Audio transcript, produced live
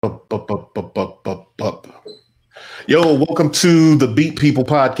Up, up, up, up, up, up, up. Yo, welcome to the Beat People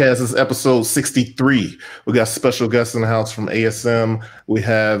podcast. This is episode 63. We got special guests in the house from ASM. We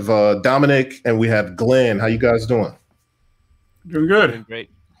have Dominic and we have Glenn. How you guys doing? Doing good. Doing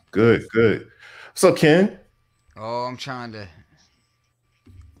great. Good, good. What's up, Ken? Oh, I'm trying to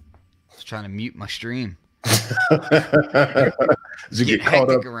mute my stream. Did you get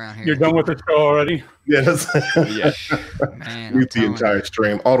caught up around here? You're done with the show already? Yes. Yeah. Man, Mute the entire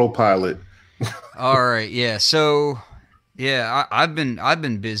stream. Autopilot. All right, yeah. So, yeah, I've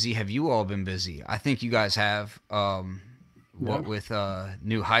been busy. Have you all been busy? I think you guys have. What with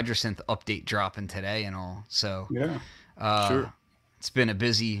new Hydrosynth update dropping today and all. So, yeah, sure. It's been a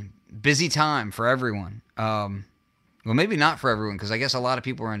busy time for everyone. Well, maybe not for everyone because I guess a lot of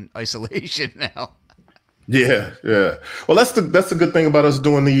people are in isolation now. Yeah. Well, that's the good thing about us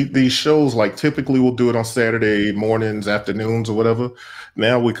doing these shows. Like typically we'll do it on Saturday mornings, afternoons, or whatever.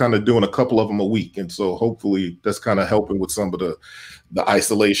 Now we're kind of doing a couple of them a week, and so hopefully that's kind of helping with some of the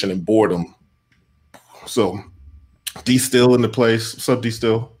isolation and boredom. So, D Still in the place. What's up, D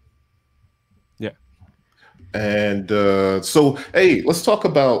Still? Yeah. And so, hey, let's talk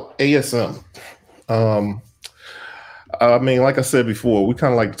about ASM. I mean, like I said before, we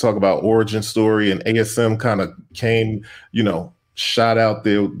kind of like to talk about origin story, and ASM kind of came, shot out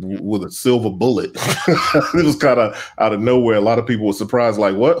there with a silver bullet. It was kind of out of nowhere. A lot of people were surprised,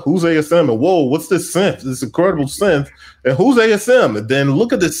 like, what? Who's ASM? And whoa, what's this synth? This incredible synth. And who's ASM? And then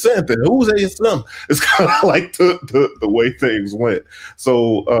look at this synth, and who's ASM? It's kind of like the way things went.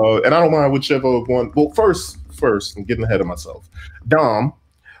 So, and I don't mind whichever one. Well, first, I'm getting ahead of myself. Dom,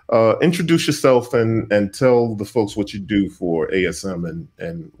 introduce yourself and tell the folks what you do for ASM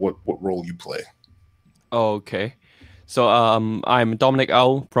and what role you play. Okay. So I'm Dominic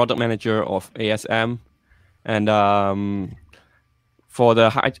Au, product manager of ASM, and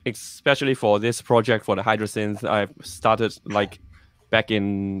especially for this project for the Hydrosynth, I started like back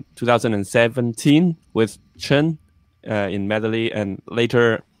in 2017 with Chen in Medley, and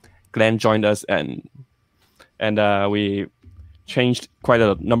later Glenn joined us, and we changed quite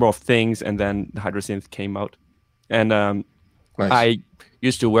a number of things, and then the Hydrosynth came out. And nice. I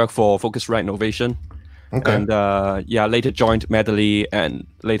used to work for Focusrite Innovation. Okay. And later joined Medley, and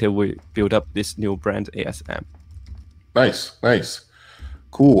later we built up this new brand, ASM. Nice.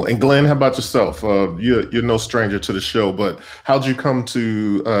 Cool. And Glenn, how about yourself? You're no stranger to the show, but how'd you come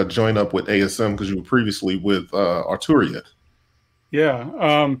to join up with ASM? Because you were previously with Arturia.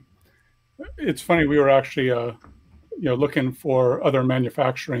 Yeah. It's funny. We were actually looking for other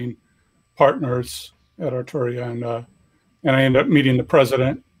manufacturing partners at Arturia, and I ended up meeting the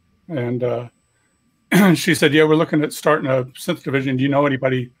president, and she said, "Yeah, we're looking at starting a synth division. Do you know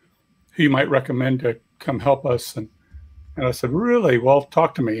anybody who you might recommend to come help us?" And I said, "Really? Well,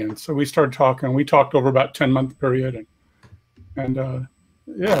 talk to me." And so we started talking. We talked over about 10-month period, and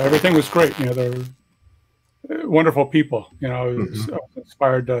everything was great. They're wonderful people. I was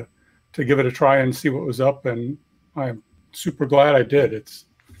inspired to give it a try and see what was up, and I'm super glad I did. It's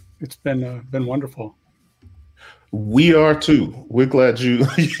been wonderful. We are too. We're glad you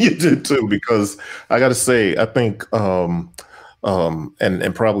did too, because I got to say, I think, and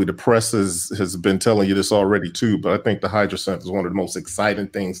probably the press has been telling you this already too, but I think the Hydrosynth is one of the most exciting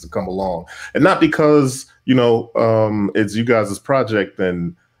things to come along, and not because it's you guys' project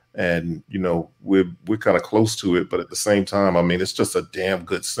and we're kind of close to it, but at the same time, I mean, it's just a damn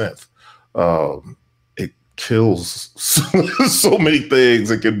good synth. Kills so many things.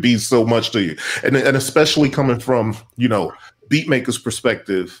 It can be so much to you, and especially coming from beatmaker's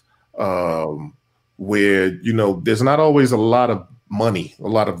perspective, where there's not always a lot of money, a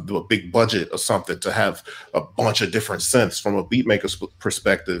lot of a big budget or something to have a bunch of different synths from a beatmaker's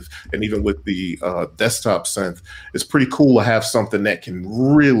perspective. And even with the desktop synth, it's pretty cool to have something that can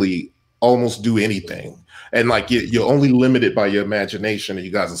really almost do anything. And like you're only limited by your imagination, and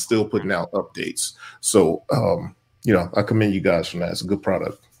you guys are still putting out updates. So, I commend you guys for that. It's a good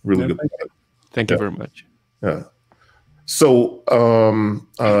product, really good product. Thank you very much. Yeah. So, so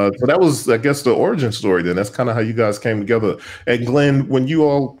that was, I guess, the origin story. Then that's kind of how you guys came together. And Glenn, when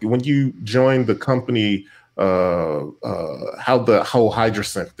you joined the company, how the whole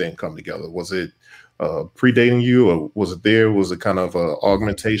Hydrosynth thing come together? Was it predating you, or was it there? Was it kind of an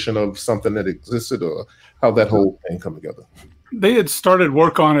augmentation of something that existed, or how that whole thing come together? They had started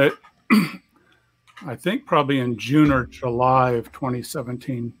work on it, I think probably in June or July of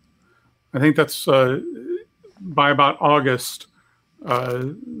 2017. I think that's by about August.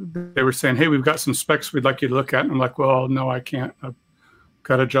 They were saying, "Hey, we've got some specs we'd like you to look at." And I'm like, "Well, no, I can't. I've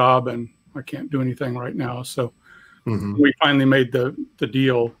got a job and I can't do anything right now." So We finally made the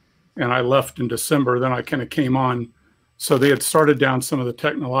deal, and I left in December. Then I kind of came on. So they had started down some of the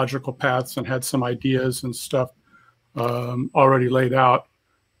technological paths and had some ideas and stuff already laid out.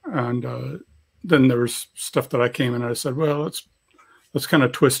 And then there was stuff that I came in and I said, well, let's kind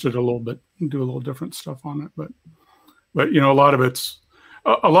of twist it a little bit and do a little different stuff on it. But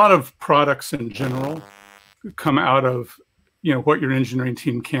a lot of products in general come out of, what your engineering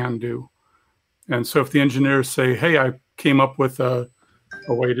team can do. And so if the engineers say, hey, I came up with a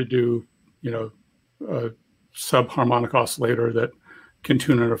way to do, a subharmonic oscillator that can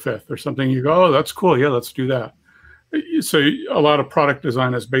tune in a fifth or something, you go, oh, that's cool. Yeah, let's do that. So a lot of product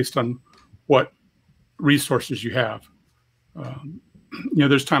design is based on what resources you have.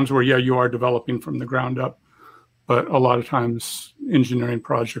 There's times where, you are developing from the ground up, but a lot of times engineering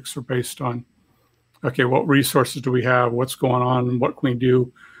projects are based on, okay, what resources do we have? What's going on? What can we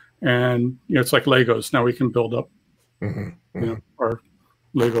do? And, it's like Legos. Now we can build up, our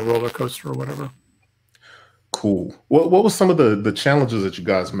Lego roller coaster or whatever. Cool. What was some of the challenges that you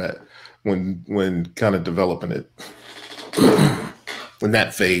guys met when kind of developing it in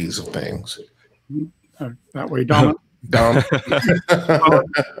that phase of things? That way, Dominic.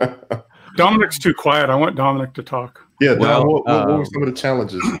 Dominic's too quiet. I want Dominic to talk. Yeah. Well, what were some of the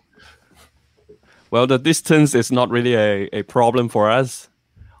challenges? Well, the distance is not really a problem for us,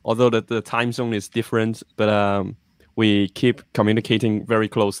 although the time zone is different. But we keep communicating very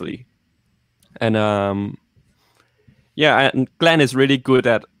closely, and and Glenn is really good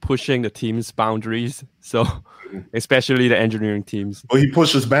at pushing the team's boundaries. So, especially the engineering teams. Well, he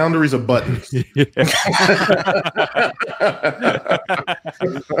pushes boundaries of buttons.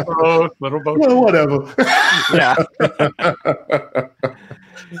 Little boat. Well, whatever. Yeah.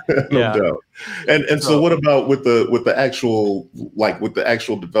 No doubt. And so what about with the actual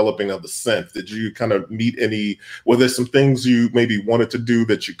developing of the synth? Did you kind of meet were there some things you maybe wanted to do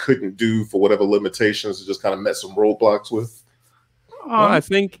that you couldn't do for whatever limitations, you just kind of met some roadblocks with? Well, I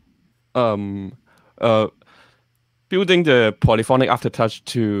think building the polyphonic aftertouch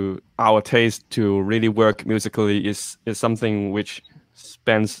to our taste to really work musically is something which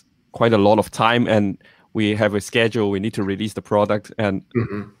spends quite a lot of time, and we have a schedule. We need to release the product, and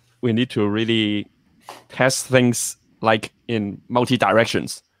we need to really test things like in multi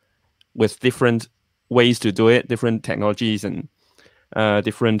directions with different ways to do it, different technologies and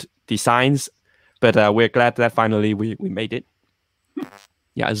different designs. But we're glad that finally we made it.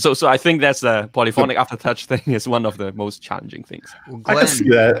 Yeah, so I think that's the polyphonic aftertouch thing is one of the most challenging things. Well, I can see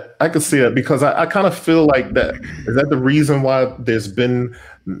that. Because I kind of feel like that. Is that the reason why there's been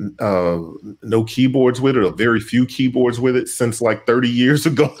no keyboards with it, or very few keyboards with it since like 30 years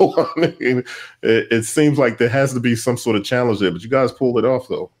ago? I mean, it seems like there has to be some sort of challenge there, but you guys pulled it off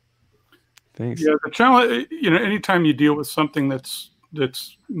though. Thanks. Yeah, the challenge, anytime you deal with something that's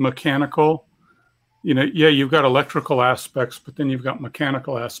mechanical, you've got electrical aspects, but then you've got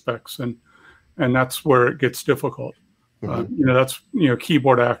mechanical aspects, and that's where it gets difficult. That's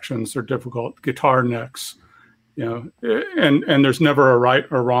keyboard actions are difficult, guitar necks, and there's never a right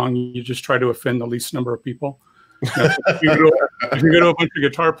or wrong. You just try to offend the least number of people. If you go to a bunch of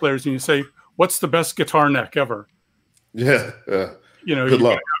guitar players and you say, "What's the best guitar neck ever?" Yeah. Good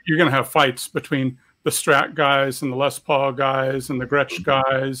luck. You're going to have fights between the Strat guys and the Les Paul guys and the Gretsch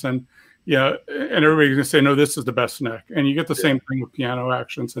guys, and everybody's going to say, no, this is the best neck. And you get the same thing with piano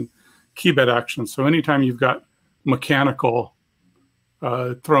actions and keybed actions. So anytime you've got mechanical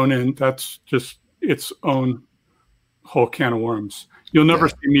thrown in, that's just its own whole can of worms. You'll never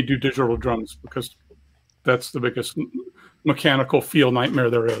see me do digital drums because that's the biggest mechanical feel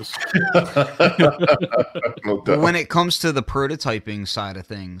nightmare there is. When it comes to the prototyping side of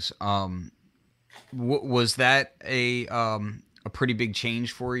things, was that a pretty big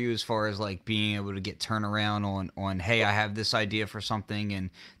change for you as far as like being able to get turnaround on hey, I have this idea for something,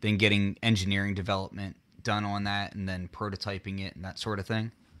 and then getting engineering development done on that, and then prototyping it and that sort of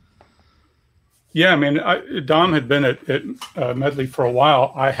thing? Yeah, I mean, Dom had been at Medley for a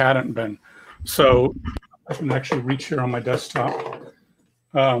while. I hadn't been. So I can actually reach here on my desktop.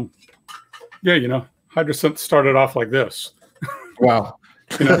 Hydrosynth started off like this. Wow.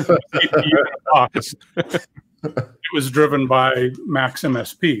 It was driven by Max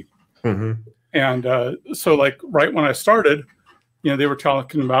MSP. And so like right when I started, they were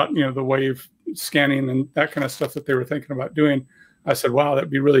talking about, the wave scanning and that kind of stuff that they were thinking about doing. I said, wow,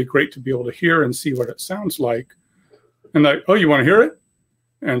 that'd be really great to be able to hear and see what it sounds like. And like, oh, you want to hear it?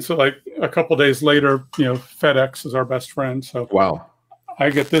 And so like a couple days later, FedEx is our best friend. So wow,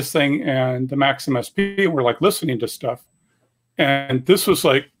 I get this thing and the Max MSP, and we're like listening to stuff. And this was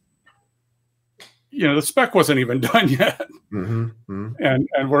like the spec wasn't even done yet. And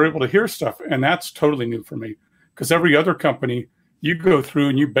we're able to hear stuff. And that's totally new for me, because every other company, you go through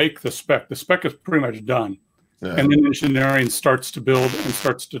and you bake the spec. The spec is pretty much done. Yeah. And then engineering starts to build and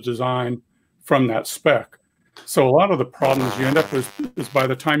starts to design from that spec. So a lot of the problems you end up with is by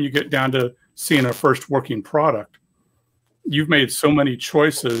the time you get down to seeing a first working product, you've made so many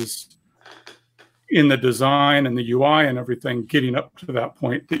choices in the design and the UI and everything getting up to that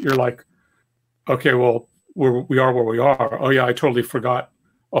point that you're like, okay, well, we are where we are. Oh yeah, I totally forgot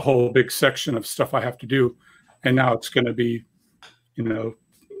a whole big section of stuff I have to do. And now it's going to be,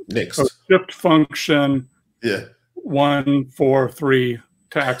 next a shift function, 1, 4, 3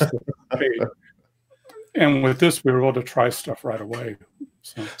 to access the page. And with this, we were able to try stuff right away.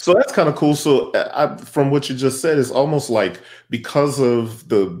 So that's kind of cool. So from what you just said, it's almost like because of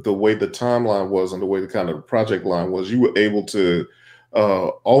the way the timeline was and the way the kind of project line was, you were able to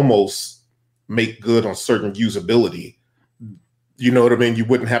almost make good on certain usability. You know what I mean? You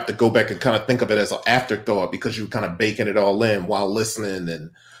wouldn't have to go back and kind of think of it as an afterthought because you were kind of baking it all in while listening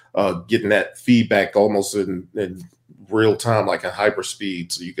and getting that feedback almost in real time, like in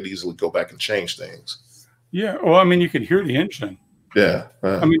hyperspeed. So you could easily go back and change things. Yeah. Well, I mean, you could hear the engine. Yeah.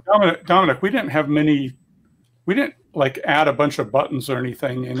 I mean, Dominic, we didn't like add a bunch of buttons or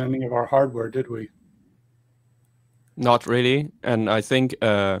anything in any of our hardware, did we? Not really. And I think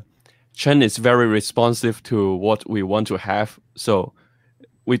Chen is very responsive to what we want to have. So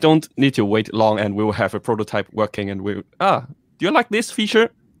we don't need to wait long and we will have a prototype working and do you like this feature?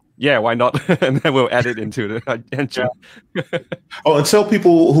 Yeah, why not? And then we'll add it into the engine. Yeah. Oh, and tell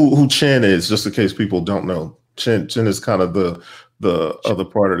people who Chen is, just in case people don't know. Chen is kind of the other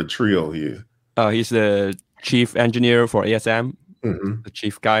part of the trio here. He's the chief engineer for ASM, the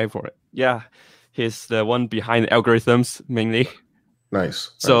chief guy for it. Yeah, he's the one behind algorithms mainly.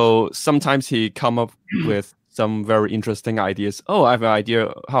 Nice. So sometimes he come up with some very interesting ideas. Oh, I have an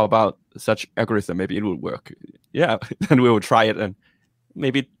idea. How about such algorithm? Maybe it will work. Yeah, then we will try it and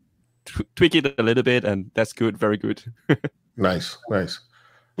maybe tweak it a little bit, and that's good. Very good. Nice.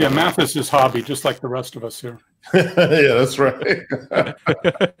 Yeah, math is his hobby, just like the rest of us here. Yeah, that's right.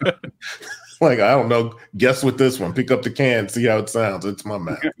 Like, I don't know, guess with this one. Pick up the can, see how it sounds. It's my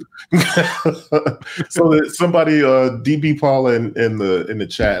math. So somebody, DB Paula in the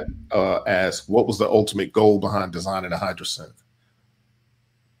chat asked, what was the ultimate goal behind designing a HydroSynth?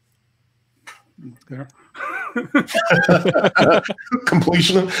 There.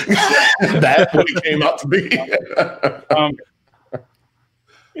 Completion. That's what it came out to be.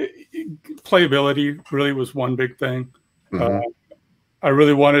 Playability really was one big thing. I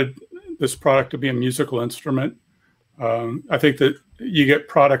really wanted this product to be a musical instrument. I think that you get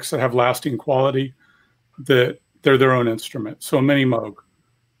products that have lasting quality, that they're their own instrument. So Mini Moog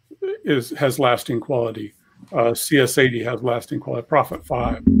has lasting quality. CS80 has lasting quality. Prophet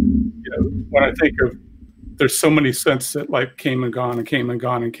 5. When I think of, there's so many synths that like came and gone and came and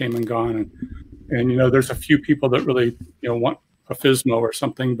gone and came and gone, and there's a few people that really want a Fismo or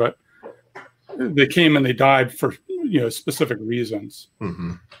something, but they came and they died for specific reasons.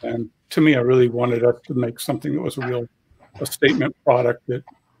 And to me, I really wanted us to make something that was a statement product that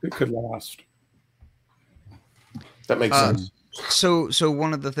could last. That makes sense. So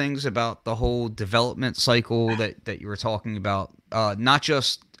one of the things about the whole development cycle that you were talking about, not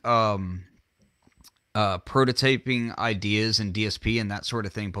just prototyping ideas and DSP and that sort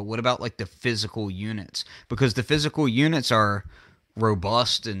of thing, but what about like the physical units? Because the physical units are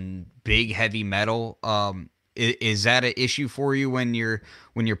robust and big, heavy metal. Is that an issue for you when you're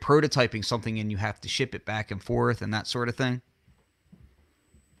prototyping something and you have to ship it back and forth and that sort of thing?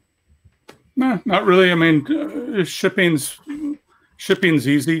 No, not really. I mean, shipping's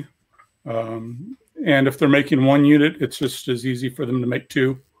easy, and if they're making one unit, it's just as easy for them to make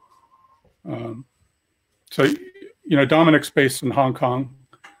two. So, Dominic's based in Hong Kong,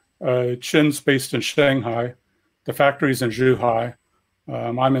 Chen's based in Shanghai, the factory's in Zhuhai.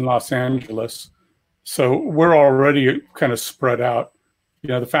 I'm in Los Angeles. So we're already kind of spread out.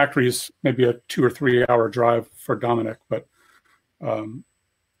 The factory is maybe a 2 or 3 hour drive for Dominic, but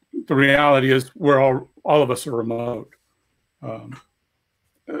the reality is we're all of us are remote.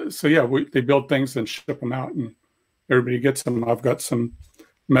 So yeah, they build things and ship them out, and everybody gets them. I've got some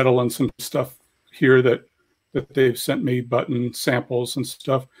metal and some stuff here that they've sent me, button samples and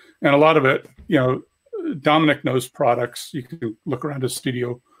stuff, and a lot of it, Dominic knows products. You can look around his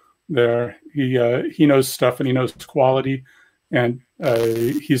studio there. He knows stuff and he knows quality, and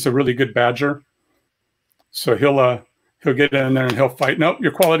he's a really good badger. So he'll get in there and he'll fight. Nope,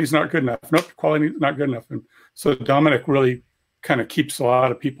 your quality's not good enough. Nope, your quality's not good enough. And so Dominic really kind of keeps a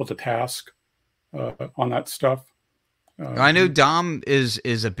lot of people to task on that stuff. I know Dom is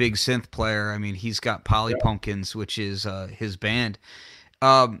a big synth player. I mean, he's got Polly Pumpkins, which is his band.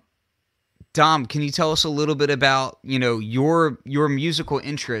 Dom, can you tell us a little bit about, your musical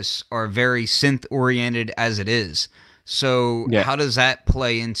interests are very synth oriented as it is. So how does that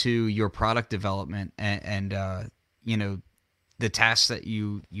play into your product development and the tasks that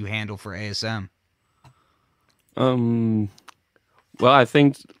you handle for ASM? Well, I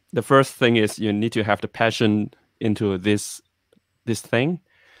think the first thing is you need to have the passion into this thing.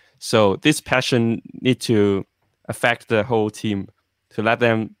 So this passion need to affect the whole team to let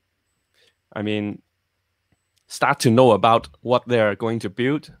them, start to know about what they're going to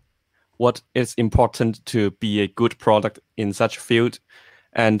build, what is important to be a good product in such field.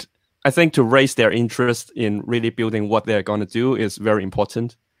 And I think to raise their interest in really building what they're going to do is very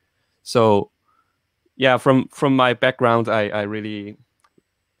important. So yeah, from my background, I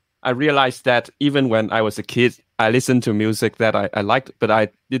realized that even when I was a kid, I listened to music that I liked, but I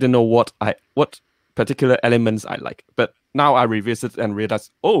didn't know what particular elements I like. But now I revisit and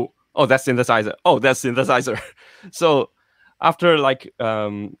realize, oh, that's synthesizer. Oh, that's synthesizer. So after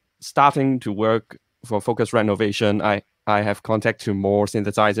starting to work for Focus Renovation, I have contact to more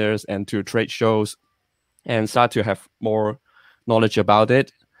synthesizers and to trade shows and start to have more knowledge about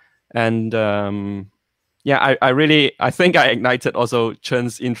it. And I think I ignited also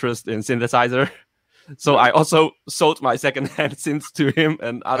Chen's interest in synthesizer. So I also sold my second-hand synths to him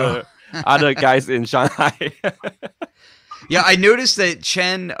and other guys in Shanghai. Yeah, I noticed that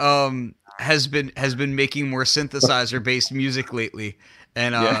Chen has been making more synthesizer-based music lately,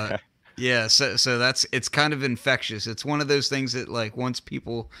 and so it's kind of infectious. It's one of those things that once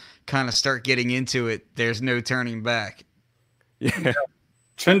people kind of start getting into it, there's no turning back. Yeah.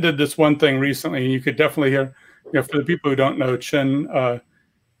 Chen did this one thing recently, and you could definitely hear. For the people who don't know, Chen,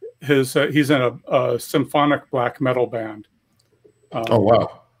 he's in a symphonic black metal band. Oh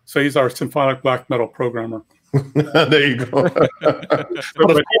wow! So he's our symphonic black metal programmer. There you go. But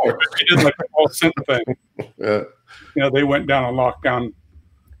he did like a whole synth thing. Yeah. They went down on lockdown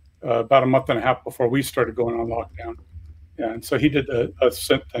about a month and a half before we started going on lockdown. Yeah, and so he did a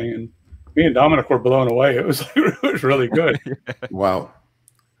synth thing, and me and Dominic were blown away. It was really good. Wow.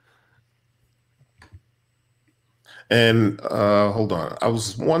 And hold on, I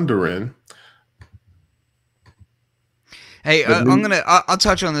was wondering. Hey, I'll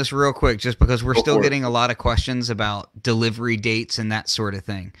touch on this real quick just because we're still getting a lot of questions about delivery dates and that sort of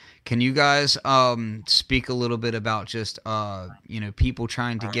thing. Can you guys speak a little bit about just people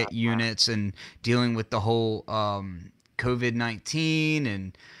trying to get units and dealing with the whole COVID-19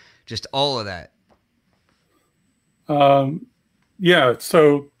 and just all of that? Yeah,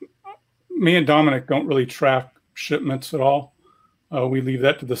 so me and Dominic don't really track shipments at all. We leave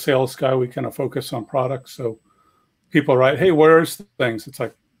that to the sales guy. We kind of focus on products. So people write, hey, where's things? It's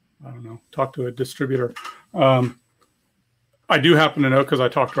like, I don't know, talk to a distributor. I do happen to know, because I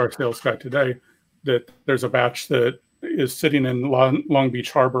talked to our sales guy today, that there's a batch that is sitting in Long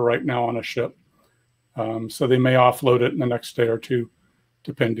Beach Harbor right now on a ship. So they may offload it in the next day or two,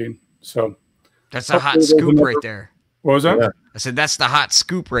 depending. So that's a hot scoop right there. What was that? Yeah. I said, that's the hot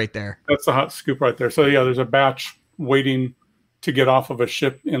scoop right there. That's the hot scoop right there. So yeah, there's a batch waiting to get off of a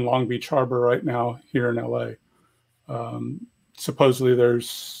ship in Long Beach Harbor right now here in LA. Supposedly there's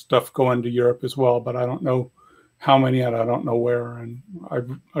stuff going to Europe as well, but I don't know how many and I don't know where. And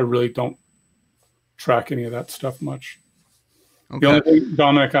I really don't track any of that stuff much. Okay. The only thing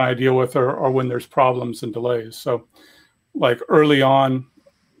Dominic and I deal with are when there's problems and delays. So like early on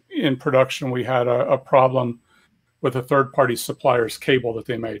in production, we had a problem with a third-party supplier's cable that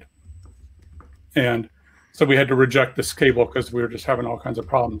they made. And so we had to reject this cable because we were just having all kinds of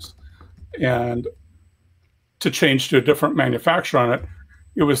problems. And to change to a different manufacturer on it,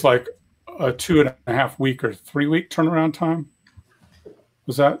 it was like a 2.5 week or 3 week turnaround time.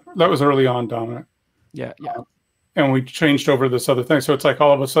 That was early on, Dominic? Yeah. And we changed over this other thing. So it's like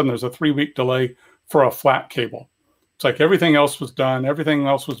all of a sudden there's a 3 week delay for a flat cable. It's like everything else was done. Everything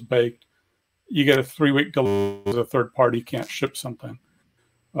else was baked. You get a 3 week delay because a third party can't ship something.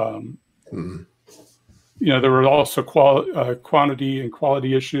 There were also quantity and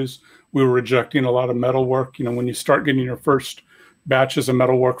quality issues. We were rejecting a lot of metal work. When you start getting your first batches of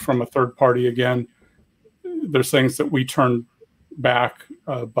metal work from a third party again, there's things that we turn back,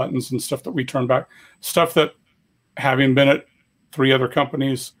 buttons and stuff that we turn back. Stuff that, having been at 3 other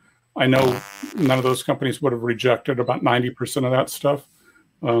companies, I know none of those companies would have rejected about 90% of that stuff.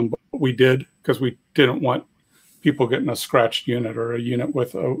 But we did, because we didn't want people getting a scratched unit or a unit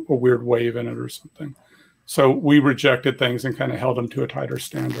with a weird wave in it or something. So we rejected things and kind of held them to a tighter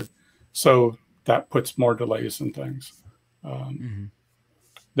standard. So that puts more delays in things.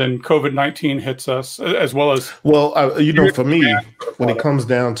 Then COVID-19 hits us, as well as for me, when it comes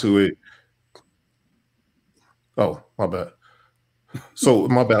down to it. Oh, my bad. So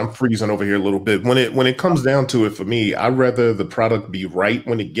my bad, I'm freezing over here a little bit. When it comes down to it, for me, I'd rather the product be right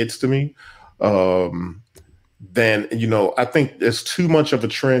when it gets to me. Then, I think there's too much of a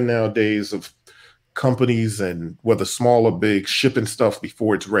trend nowadays of companies, and whether small or big, shipping stuff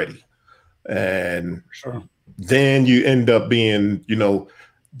before it's ready. And then you end up being,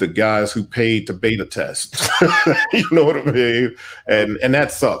 the guys who paid to beta test. You know what I mean? And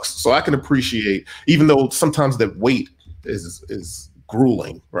that sucks. So I can appreciate, even though sometimes that wait is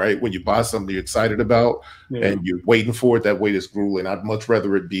grueling, right? When you buy something you're excited about and you're waiting for it, that wait is grueling. I'd much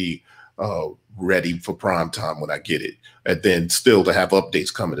rather it be ready for prime time when I get it. And then still to have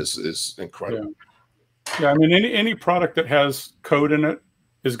updates coming is incredible. Yeah, I mean, any product that has code in it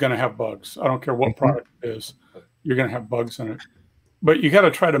is going to have bugs. I don't care what product it is. You're going to have bugs in it. But you got to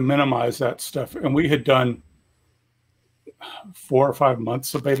try to minimize that stuff. And we had done 4 or 5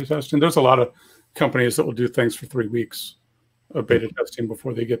 months of beta testing. There's a lot of companies that will do things for 3 weeks of beta testing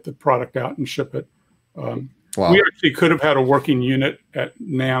before they get the product out and ship it. We actually could have had a working unit at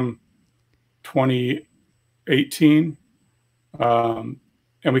NAMM 2018. And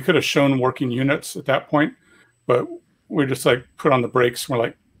we could have shown working units at that point. But we just put on the brakes. We're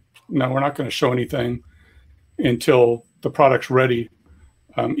like, no, we're not going to show anything until the product's ready.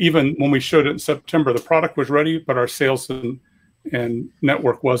 Even when we showed it in September, the product was ready, but our sales and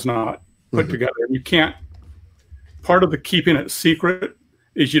network was not put together. And you can't. Part of the keeping it secret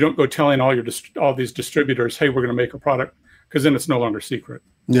is you don't go telling all these distributors, "Hey, we're going to make a product," because then it's no longer secret.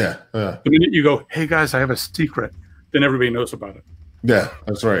 Yeah. The minute you go, "Hey guys, I have a secret," then everybody knows about it. Yeah,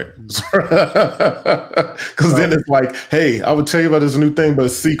 that's right. Because then it's like, hey, I would tell you about this new thing, but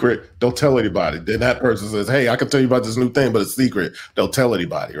it's secret. Don't tell anybody. Then that person says, hey, I can tell you about this new thing, but it's secret. Don't tell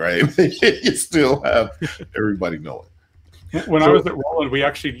anybody, right? You still have everybody know it. When I was at Roland, we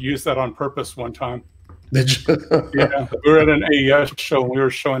actually used that on purpose one time. Did you? Yeah, we were at an AES show and we were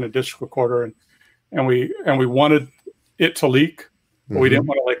showing a disc recorder, and we wanted it to leak, but we didn't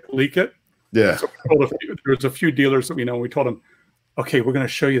want to leak it. Yeah. So there was a few dealers that we know. And we told them, okay, we're going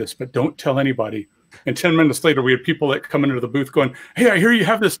to show you this, but don't tell anybody. And 10 minutes later, we had people that come into the booth going, hey, I hear you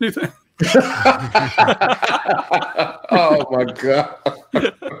have this new thing. Oh, my God.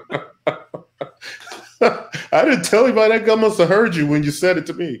 I didn't tell anybody. That guy must have heard you when you said it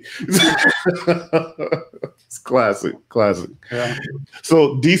to me. It's classic. Yeah.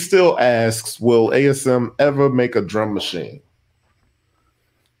 So D Still asks, will ASM ever make a drum machine?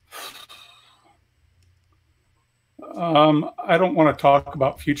 I don't want to talk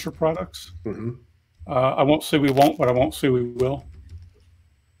about future products. I won't say we won't, but I won't say we will.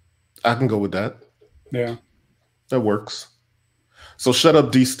 I can go with that. Yeah. That works. So shut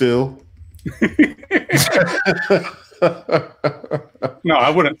up, D Still. No,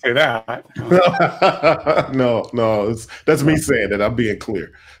 I wouldn't say that. No. That's me saying that. I'm being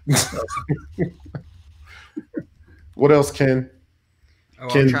clear. What else, Ken?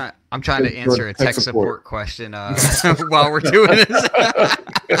 I'm trying to answer a tech support question while we're doing this.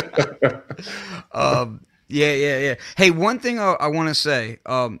 Yeah. Hey, one thing I want to say,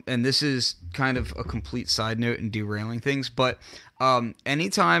 and this is kind of a complete side note and derailing things, but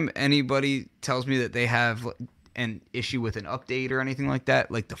anytime anybody tells me that they have an issue with an update or anything like that,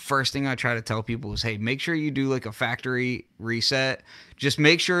 the first thing I try to tell people is, hey, make sure you do a factory reset. Just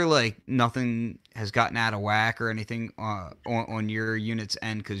make sure nothing has gotten out of whack or anything on your unit's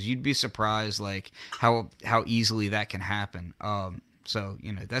end, because you'd be surprised how easily that can happen. So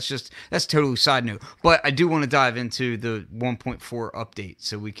that's totally side note. But I do want to dive into the 1.4 update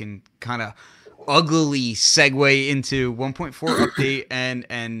so we can kind of uglily segue into 1.4 update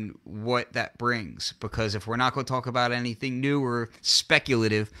and what that brings, because if we're not going to talk about anything new or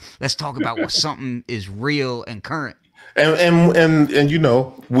speculative, let's talk about what something is real and current. And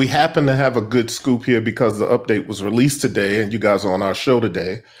we happen to have a good scoop here because the update was released today and you guys are on our show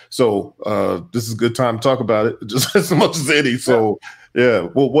today, so this is a good time to talk about it just as much as any. So yeah,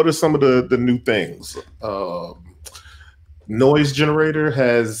 well, what are some of the new things? Noise generator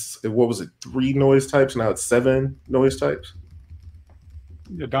has, 3 noise types? Now it's 7 noise types.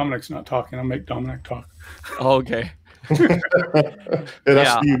 Yeah, Dominic's not talking. I'll make Dominic talk. Okay.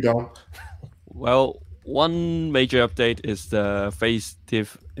 That's you, Dom. Well, one major update is the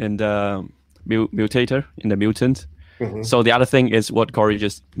facelift in the mutator, in the mutant. So the other thing is what Corey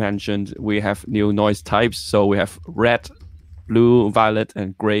just mentioned. We have new noise types. So we have red, blue, violet,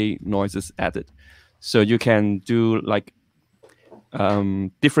 and gray noises added. So you can do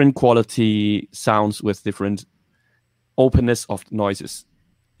different quality sounds with different openness of noises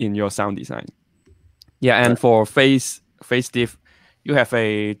in your sound design. Yeah, and for phase diff, you have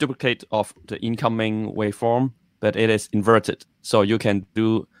a duplicate of the incoming waveform, but it is inverted. So you can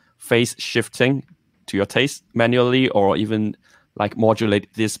do phase shifting to your taste manually, or even like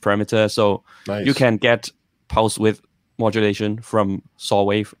modulate this parameter. So you can get pulse width modulation from saw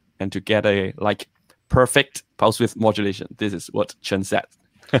wave, and to get a like perfect pulse width modulation. This is what Chen said.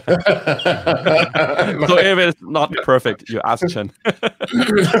 So if it's not perfect, you ask Chen.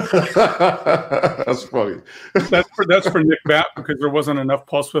 That's funny. That's for Nick Bat, because there wasn't enough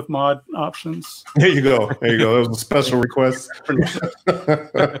pulse width mod options. There you go. There you go. That was a special request.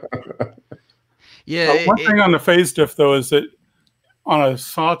 Yeah. One thing on the phase diff though is that on a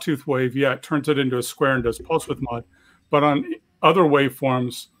sawtooth wave, yeah, it turns it into a square and does pulse width mod. But on other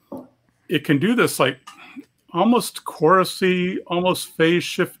waveforms, it can do this like almost chorusy, almost phase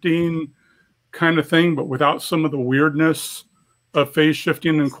shifting kind of thing, but without some of the weirdness of phase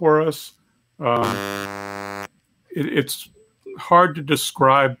shifting and chorus. It's hard to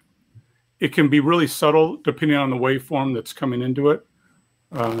describe. It can be really subtle depending on the waveform that's coming into it,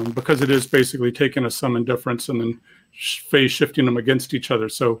 because it is basically taking a sum and difference and then phase shifting them against each other.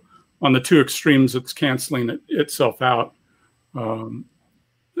 So on the two extremes, it's canceling itself out.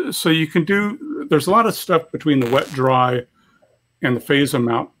 So you can do, there's a lot of stuff between the wet, dry, and the phase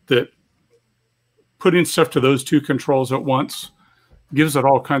amount that putting stuff to those two controls at once gives it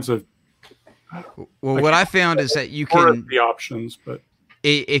all kinds of. Well, what I found is that you can the options, but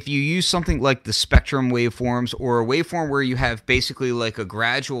if you use something like the spectrum waveforms, or a waveform where you have basically like a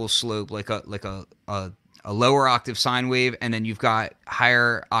gradual slope, like a lower octave sine wave, and then you've got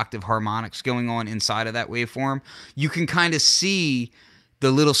higher octave harmonics going on inside of that waveform, you can kind of see the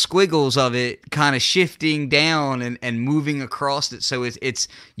little squiggles of it kind of shifting down and moving across it. So it's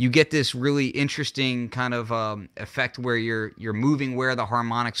you get this really interesting kind of effect where you're moving where the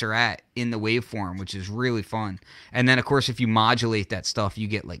harmonics are at in the waveform, which is really fun. And then of course, if you modulate that stuff, you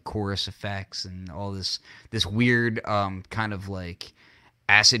get like chorus effects and all this weird kind of like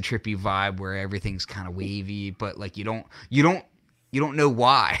acid trippy vibe where everything's kind of wavy, but like you don't know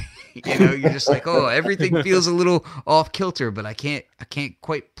why. You're just like, oh, everything feels a little off kilter, but I can't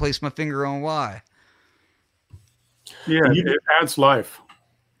quite place my finger on why. Yeah, it adds life.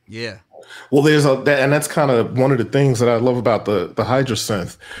 Yeah. Well, and that's kind of one of the things that I love about the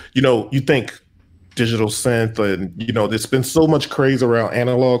Hydrasynth. You think digital synth, and there's been so much craze around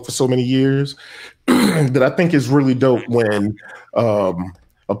analog for so many years that I think is really dope when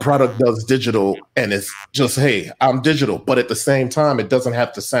a product does digital and it's just, hey, I'm digital, but at the same time, it doesn't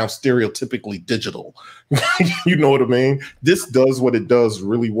have to sound stereotypically digital. You know what I mean? This does what it does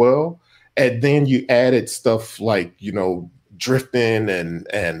really well. And then you added stuff like, drifting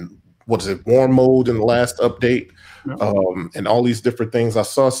and what is it, warm mode in the last update, and all these different things. I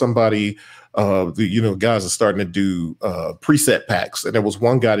saw somebody, guys are starting to do preset packs. And there was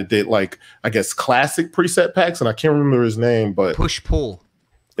one guy that did like, I guess, classic preset packs. And I can't remember his name, but Push Pull.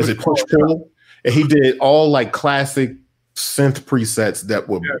 Is it Push Pull? And he did all like classic synth presets that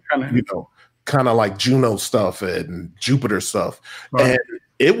were, kind of like Juno stuff and Jupiter stuff. Right. And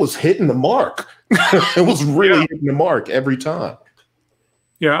it was hitting the mark. It was really hitting the mark every time.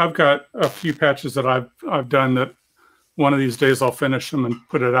 Yeah, I've got a few patches that I've done that one of these days I'll finish them and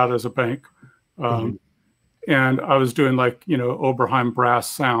put it out as a bank. And I was doing like, Oberheim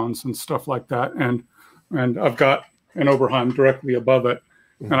brass sounds and stuff like that. And I've got an Oberheim directly above it.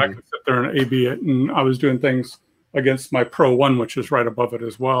 And I could sit there and A/B it, and I was doing things against my Pro 1, which is right above it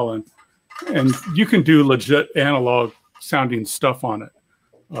as well. And you can do legit analog sounding stuff on it.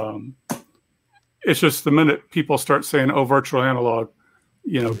 It's just the minute people start saying, "Oh, virtual analog,"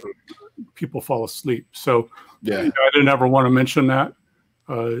 people fall asleep. So I didn't ever want to mention that.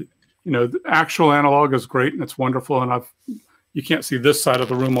 The actual analog is great and it's wonderful, and you can't see this side of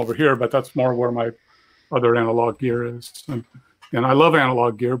the room over here, but that's more where my other analog gear is. And I love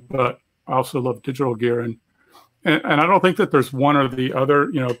analog gear, but I also love digital gear. And I don't think that there's one or the other,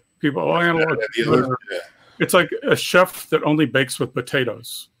 people, analog. It's like a chef that only bakes with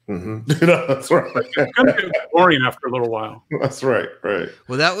potatoes. That's right. It's going to get boring after a little while. That's right. Right.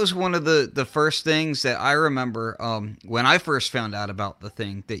 Well, that was one of the first things that I remember when I first found out about the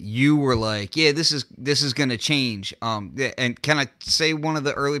thing, that you were like, yeah, this is going to change. And can I say one of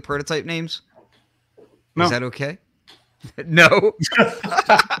the early prototype names? No. Is that okay? No.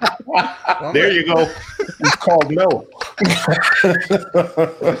 There you go. It's called no.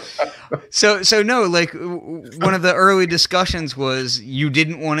 So no, like one of the early discussions was you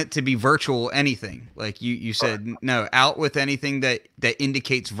didn't want it to be virtual anything. Like you said, no, out with anything that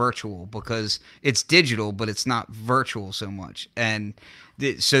indicates virtual, because it's digital, but it's not virtual so much. And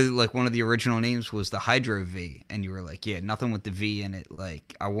so like one of the original names was the Hydro V, and you were like, yeah, nothing with the V in it.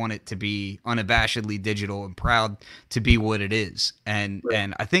 Like I want it to be unabashedly digital and proud to be what it is. And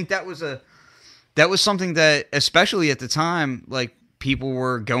I think that was something that, especially at the time, like people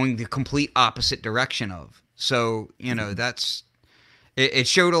were going the complete opposite direction of. So, it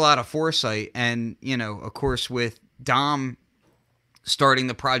showed a lot of foresight. And, of course, with Dom starting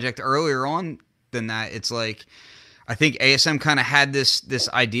the project earlier on than that, it's like, I think ASM kind of had this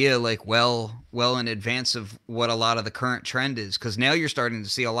idea like well in advance of what a lot of the current trend is, because now you're starting to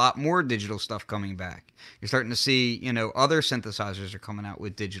see a lot more digital stuff coming back. You're starting to see, other synthesizers are coming out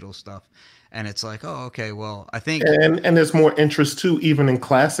with digital stuff. And it's like, oh, okay, well, I think... And there's more interest, too, even in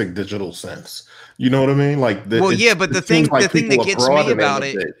classic digital synths. You know what I mean? Like, but the thing that gets me about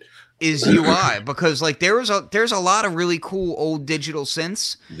it is UI, because like there's a lot of really cool old digital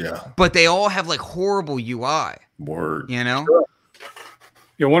synths, but they all have like horrible UI. Word. Sure.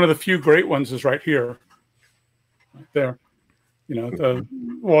 Yeah, one of the few great ones is right here, right there. The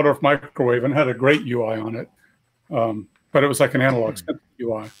Waldorf microwave, and had a great UI on it, but it was like an analog synth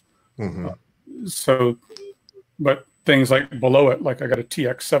UI. Mm-hmm. But things like below it, like I got a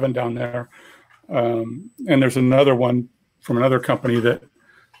TX7 down there, and there's another one from another company that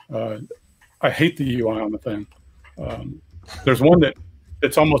I hate the UI on the thing. There's one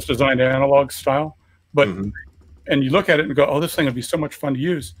that's almost designed analog style, but and you look at it and go, oh, this thing would be so much fun to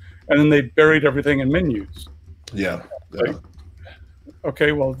use, and then they buried everything in menus. Yeah. Like,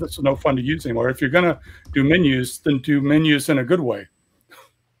 okay, well, this is no fun to use anymore. If you're gonna do menus, then do menus in a good way.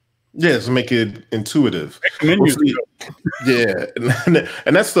 Yes, make it intuitive. Menus. Yeah,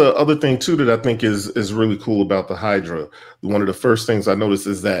 and that's the other thing too that I think is really cool about the Hydra. One of the first things I noticed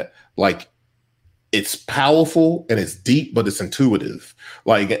is that like it's powerful and it's deep, but it's intuitive.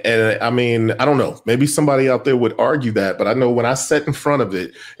 Like, and I mean, I don't know, maybe somebody out there would argue that, but I know when I sat in front of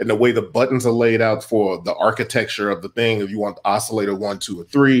it and the way the buttons are laid out for the architecture of the thing, if you want the oscillator 1, 2, or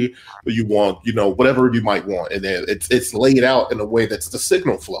 3, or you want, whatever you might want, and then it's laid out in a way that's the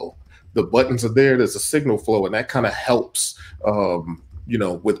signal flow. The buttons are there, there's a signal flow, and that kind of helps,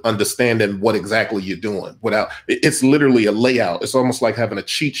 with understanding what exactly you're doing. It's literally a layout. It's almost like having a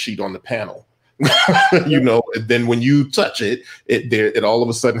cheat sheet on the panel. And then when you touch it, it all of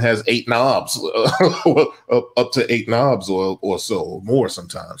a sudden has 8 knobs, up to 8 knobs or so, or more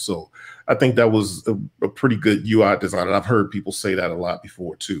sometimes. So I think that was a pretty good UI design, and I've heard people say that a lot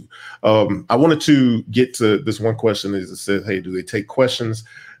before too. I wanted to get to this one question. Is it says, hey, do they take questions?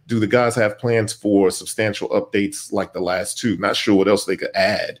 Do the guys have plans for substantial updates like the last two? Not sure what else they could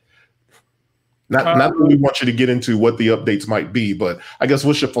add. Not that we want you to get into what the updates might be, but I guess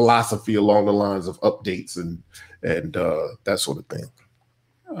what's your philosophy along the lines of updates and that sort of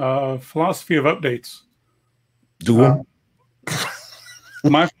thing? Philosophy of updates. Do them.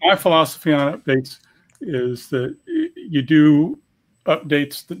 My philosophy on updates is that you do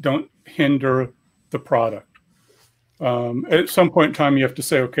updates that don't hinder the product. At some point in time, you have to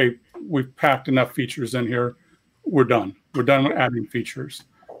say, okay, we've packed enough features in here. We're done. We're done with adding features.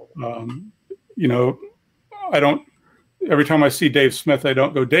 I don't, every time I see Dave Smith, I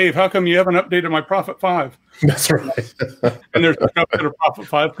don't go, Dave, how come you haven't updated my Prophet 5? That's right. And there's stuff that a Prophet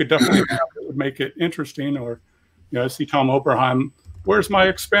 5 could definitely have that would make it interesting. Or, I see Tom Oberheim, where's my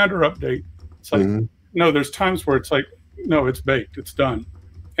expander update? It's like, no, there's times where it's like, no, it's baked, it's done.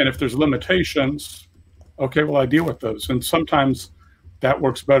 And if there's limitations, okay, well, I deal with those. And sometimes that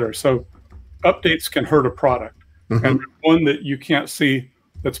works better. So updates can hurt a product. And one that you can't see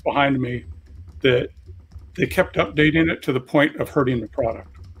that's behind me, that they kept updating it to the point of hurting the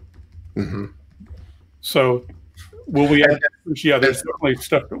product. So will we add? Yeah, there's certainly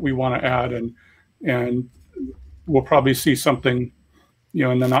stuff that we want to add, and we'll probably see something,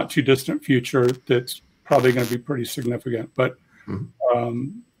 in the not too distant future that's probably going to be pretty significant. But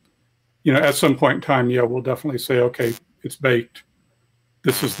at some point in time, we'll definitely say, okay, it's baked.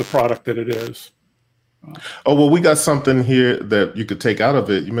 This is the product that it is. Oh, well, we got something here that you could take out of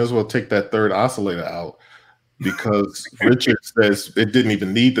it. You may as well take that third oscillator out, because Richard says it didn't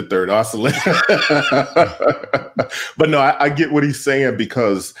even need the third oscillator. But no, I get what he's saying,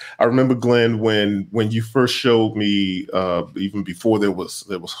 because I remember, Glenn, when you first showed me, even before there was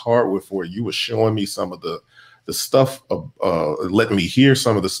hardware for it, you were showing me some of the stuff, letting me hear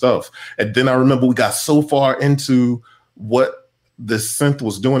some of the stuff. And then I remember we got so far into what this synth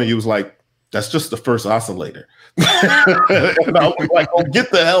was doing, and he was like, that's just the first oscillator. And I was like, oh,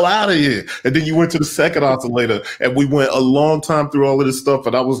 get the hell out of here. And then you went to the second oscillator, and we went a long time through all of this stuff.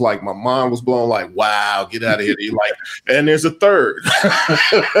 And I was like, my mind was blown, like, wow, get out of here. You're like, and there's a third.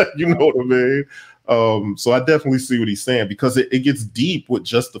 You know what I mean? So I definitely see what he's saying, because it gets deep with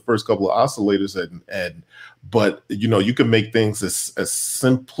just the first couple of oscillators, but you know, you can make things as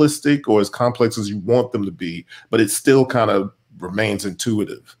simplistic or as complex as you want them to be, but it still kind of remains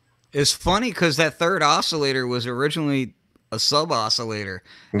intuitive. It's funny because that third oscillator was originally a sub oscillator,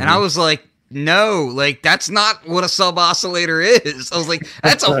 and Mm-hmm. I was like, no, like that's not what a sub oscillator is. I was like,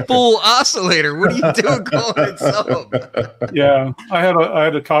 that's a full oscillator. What are you doing calling it sub? Yeah, I had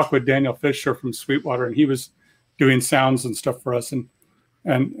a talk with Daniel Fisher from Sweetwater, and he was doing sounds and stuff for us, and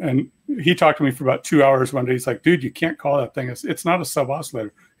he talked to me for about 2 hours one day. He's like, dude, you can't call that thing. It's not a sub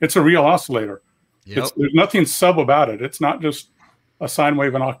oscillator. It's a real oscillator. Yep. There's nothing sub about it. It's not just a sine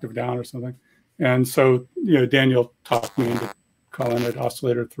wave an octave down or something. And so, you know, Daniel talked me into calling it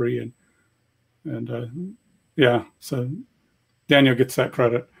oscillator 3, and yeah, so Daniel gets that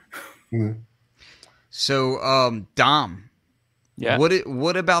credit. Mm-hmm. So, Dom, Yeah.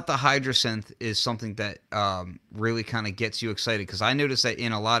 what about the Hydrasynth is something that really kind of gets you excited? Because I noticed that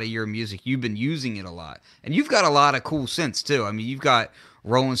in a lot of your music, you've been using it a lot, and you've got a lot of cool synths too. I mean, you've got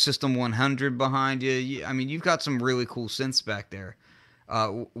Roland System 100 behind you. I mean, you've got some really cool synths back there.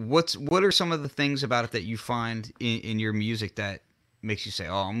 What are some of the things about it that you find in your music that makes you say,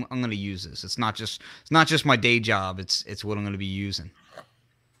 "Oh, I'm going to use this"? It's not just my day job. It's what I'm going to be using.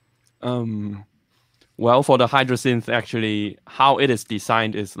 Well, for the Hydrasynth, actually, how it is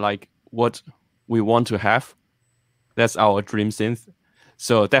designed is like what we want to have. That's our dream synth.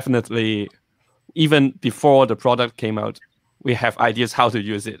 So definitely, even before the product came out, we have ideas how to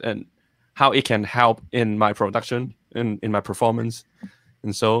use it and how it can help in my production, in my performance.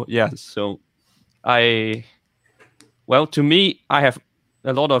 And so, yeah, to me, I have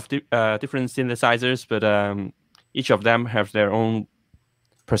a lot of different synthesizers, but each of them have their own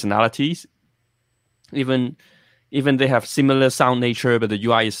personalities. Even they have similar sound nature, but the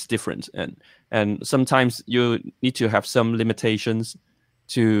UI is different, and sometimes you need to have some limitations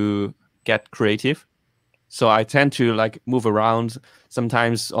to get creative. So I tend to like move around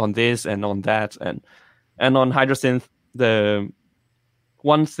sometimes on this and on that, and on Hydrasynth, the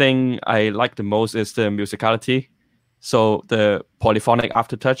one thing I like the most is the musicality. So the polyphonic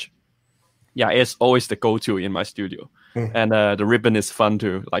aftertouch, yeah, it's always the go-to in my studio. And the ribbon is fun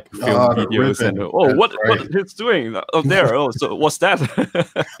to like film videos and what it's doing up there. Oh, so what's that?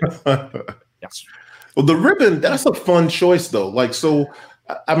 Yes. Well, the ribbon, that's a fun choice though. Like, so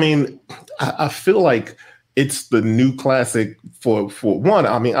I mean, I feel like it's the new classic for one.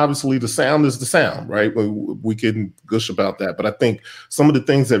 I mean, obviously the sound is the sound, right? We can gush about that, but I think some of the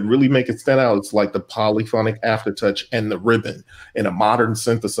things that really make it stand out, it's like the polyphonic aftertouch and the ribbon in a modern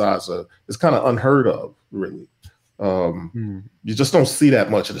synthesizer is kind of unheard of, really. You just don't see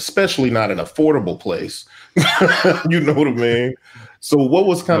that much, and especially not in an affordable place. You know what I mean? So what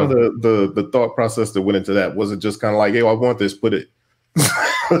was kind of the thought process that went into that? Was it just kind of like, hey, I want this, put it?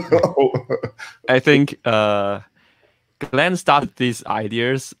 I think Glenn started these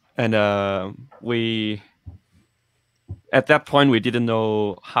ideas, and we at that point we didn't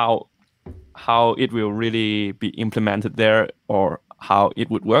know how it will really be implemented there or how it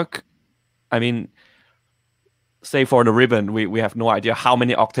would work. I mean, say for the ribbon, we have no idea how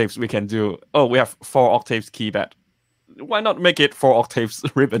many octaves we can do. Oh, we have 4 octaves keypad. Why not make it 4 octaves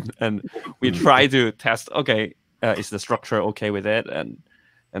ribbon? And we try to test, okay, is the structure okay with it?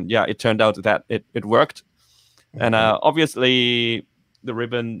 And yeah, it turned out that it worked. And obviously the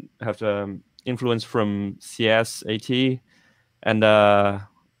ribbon has influence from CS80 and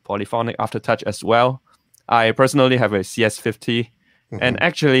polyphonic aftertouch as well. I personally have a CS50. And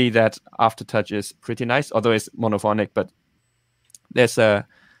actually that aftertouch is pretty nice, although it's monophonic, but there's a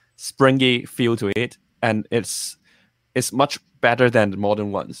springy feel to it, and it's much better than the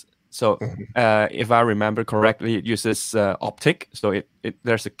modern ones. So if I remember correctly, it uses optic, so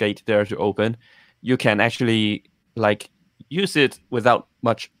there's a gate there to open. You can actually like use it without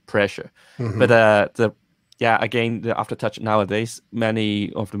much pressure. But again, the aftertouch nowadays,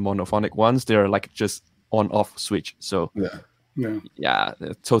 many of the monophonic ones, they're like just on-off switch. So yeah,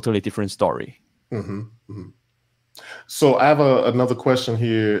 a totally different story. So I have another question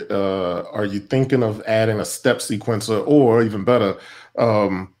here. Are you thinking of adding a step sequencer, or even better,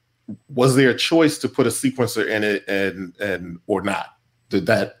 was there a choice to put a sequencer in it and or not? Did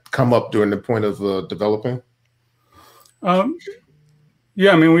that come up during the point of developing?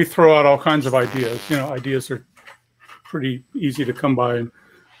 Yeah, I mean, we throw out all kinds of ideas. You know, ideas are pretty easy to come by, and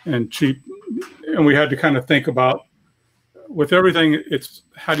and cheap. And we had to kind of think about, with everything, it's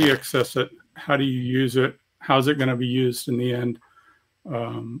how do you access it? How do you use it? How's it going to be used in the end?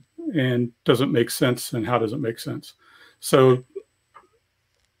 And does it make sense? And how does it make sense? So,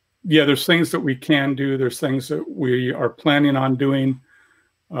 yeah, there's things that we can do. There's things that we are planning on doing.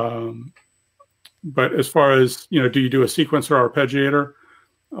 But as far as, do you do a sequencer or arpeggiator?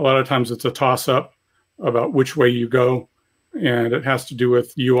 A lot of times it's a toss-up about which way you go, and it has to do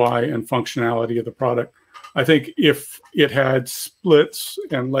with UI and functionality of the product. I think if it had splits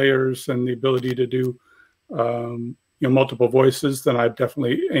and layers and the ability to do multiple voices, then I'd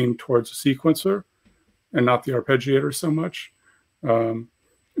definitely aim towards a sequencer and not the arpeggiator so much.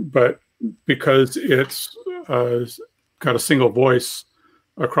 But because it's got a single voice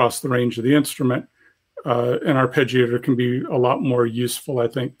across the range of the instrument, an arpeggiator can be a lot more useful, I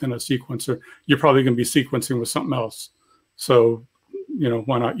think, than a sequencer. You're probably going to be sequencing with something else. So,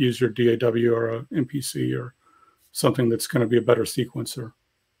 why not use your DAW or a MPC or something that's going to be a better sequencer?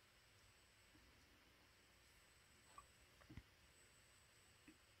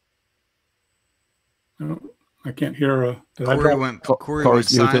 No, I can't hear. Corey went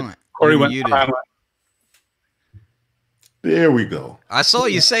silent. Corey went silent. There we go. I saw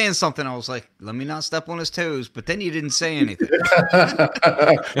you saying something. I was like, let me not step on his toes. But then you didn't say anything.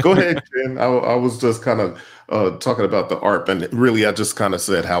 Go ahead, Jen. I was just kind of talking about the ARP. And really, I just kind of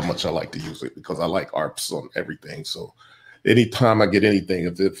said how much I like to use it because I like ARPs on everything. So anytime I get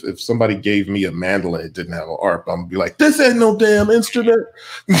anything, if somebody gave me a mandolin and didn't have an ARP, I'm going to be like, this ain't no damn instrument.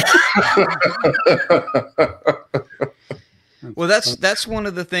 Well, that's one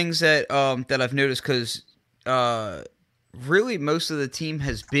of the things that that I've noticed because really most of the team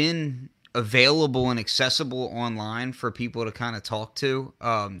has been available and accessible online for people to kind of talk to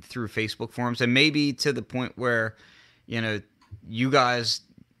through Facebook forums, and maybe to the point where you guys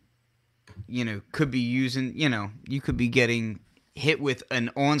could be using you could be getting hit with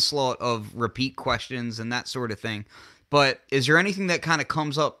an onslaught of repeat questions and that sort of thing. But is there anything that kind of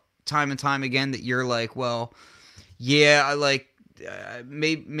comes up time and time again that you're like, well, yeah, I like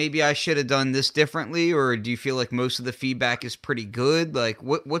maybe I should have done this differently, or do you feel like most of the feedback is pretty good? Like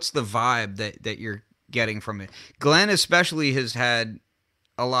what's the vibe that you're getting from it? Glenn especially has had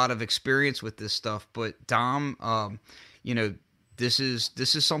a lot of experience with this stuff, but Dom, this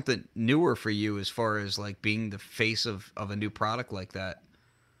is something newer for you as far as like being the face of a new product like that.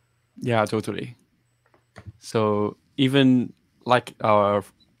 Yeah, totally. So even like our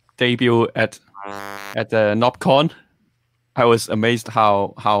debut at the NobCon, I was amazed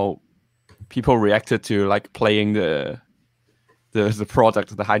how people reacted to like playing the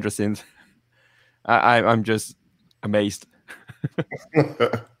product, the Hydrasynth. I'm just amazed.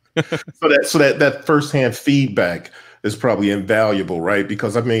 So that firsthand feedback is probably invaluable, right?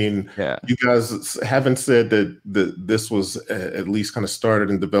 Because I mean, You guys haven't said that this was at least kind of started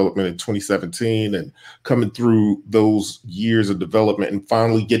in development in 2017 and coming through those years of development and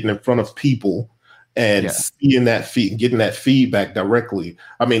finally getting in front of people and seeing that getting that feedback directly.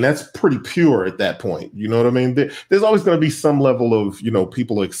 I mean, that's pretty pure at that point. You know what I mean? There's always going to be some level of,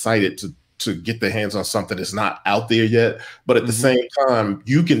 people excited to get their hands on something that's not out there yet. But at the same time,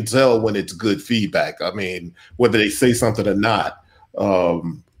 you can tell when it's good feedback. I mean, whether they say something or not,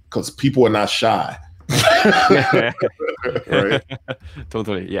 because people are not shy. Right?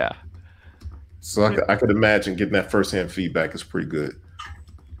 Totally, yeah. So I could imagine getting that firsthand feedback is pretty good.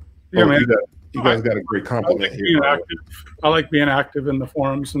 Yeah, man. You guys got a great compliment here. I like being active in the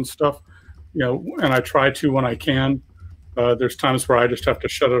forums and stuff, and I try to when I can. There's times where I just have to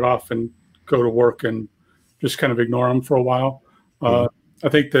shut it off and go to work and just kind of ignore them for a while. I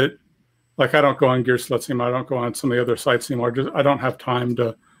think that, like, I don't go on Gearslutz, I don't go on some of the other sites anymore. I don't have time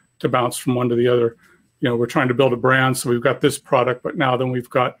to bounce from one to the other. We're trying to build a brand, so we've got this product, but now then we've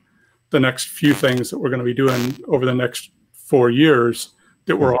got the next few things that we're going to be doing over the next 4 years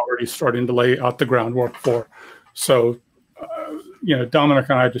that we're already starting to lay out the groundwork for. So, Dominic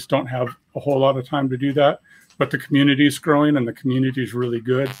and I just don't have a whole lot of time to do that, but the community is growing and the community is really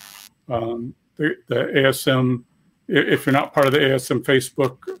good. The ASM, if you're not part of the ASM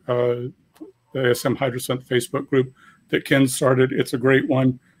Facebook, the ASM Hydrasynth Facebook group that Ken started, it's a great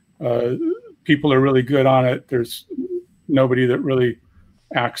one. People are really good on it. There's nobody that really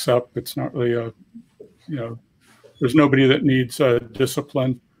acts up. It's not really there's nobody that needs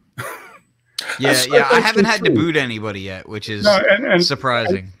discipline. Yeah. I haven't had to boot anybody yet, which is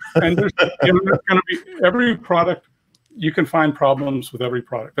surprising. And there's going to be every product. You can find problems with every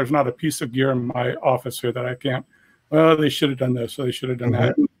product. There's not a piece of gear in my office here that I can't. Well, they should have done this, or they should have done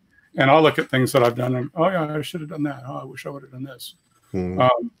that. And I'll look at things that I've done, and I should have done that. Oh, I wish I would have done this.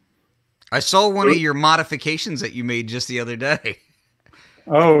 I saw one of your modifications that you made just the other day.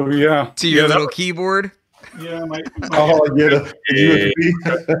 Oh yeah, to your little keyboard. Yeah, oh yeah,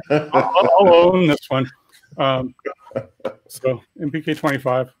 the I'll own this one. So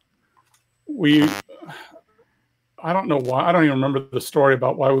MPK25, I don't know why. I don't even remember the story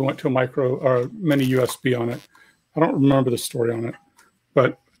about why we went to a micro or mini USB on it. I don't remember the story on it,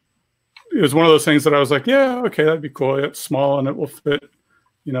 but it was one of those things that I was like, yeah, okay, that'd be cool. It's small and it will fit,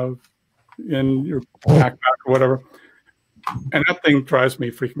 in your backpack or whatever. And that thing drives me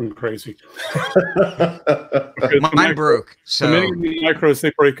freaking crazy. Mine broke. So the mini micros,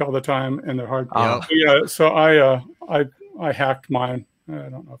 they break all the time and they're hard. So I hacked mine. I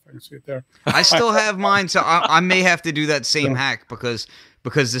don't know if I can see it there. I still have mine, so I may have to do that same hack because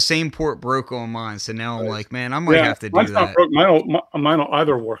the same port broke on mine. So now I'm like, man, I might have to do that. Mine will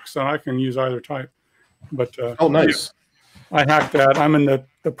either work, so I can use either type. But nice. I hacked that. I'm in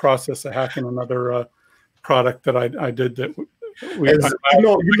the process of hacking another product that I did that. I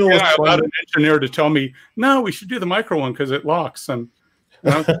allowed an engineer to tell me, no, we should do the micro one because it locks. And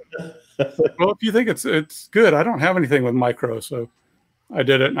well, if you think it's good, I don't have anything with micro, so I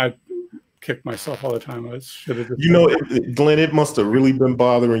did it, and I kick myself all the time. I should have. Glenn, it must have really been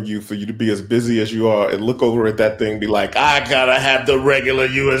bothering you for you to be as busy as you are and look over at that thing and be like, I gotta have the regular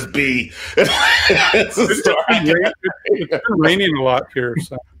USB. It's been raining a lot here.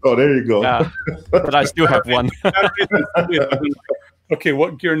 So. Oh, there you go. Yeah, but I still have one. Okay,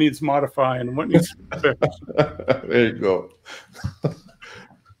 what gear needs modifying? What needs fixed? There you go.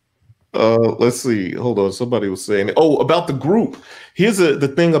 Let's see. Hold on. Somebody was saying, about the group. Here's the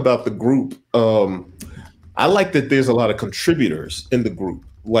thing about the group. I like that there's a lot of contributors in the group.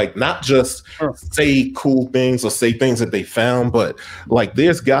 Like, not just say cool things or say things that they found, but like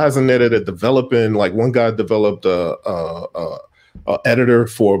there's guys in there that are developing. Like one guy developed a editor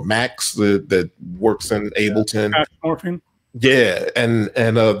for Macs that works in Ableton. Morphing. Yeah, and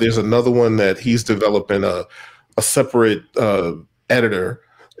there's another one that he's developing a separate editor.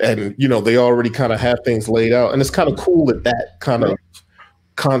 And, they already kind of have things laid out. And it's kind of cool that kind of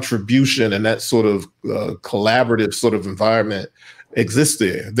contribution and that sort of collaborative sort of environment exists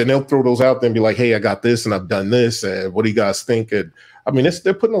there. Then they'll throw those out there and be like, hey, I got this and I've done this. And what do you guys think? And I mean,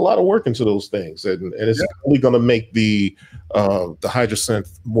 they're putting a lot of work into those things. And it's only going to make the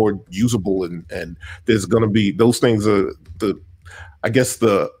HydraSynth more usable. And there's going to be those things the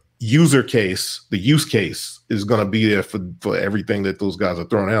use case is going to be there for everything that those guys are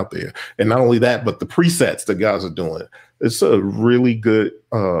throwing out there. And not only that, but the presets that guys are doing. It's a really good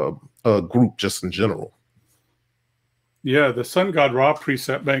group just in general. Yeah, the Sun God Raw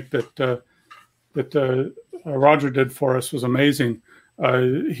preset bank that Roger did for us was amazing.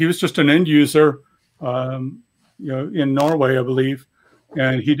 He was just an end user, in Norway, I believe.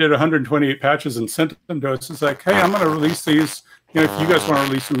 And he did 128 patches and sent them to us. It's like, hey, I'm going to release these. If you guys want to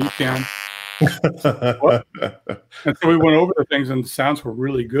release them, you can. And so we went over the things, and the sounds were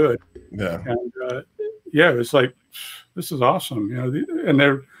really good. Yeah. And it was like, this is awesome.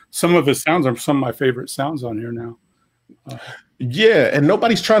 And some of his sounds are some of my favorite sounds on here now. And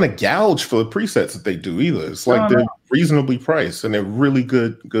nobody's trying to gouge for the presets that they do either. It's like they're reasonably priced, and they're really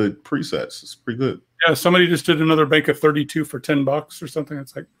good presets. It's pretty good. Yeah, somebody just did another bank of 32 for $10 or something.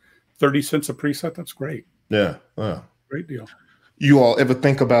 It's like 30 cents a preset. That's great. Yeah. Great deal. You all ever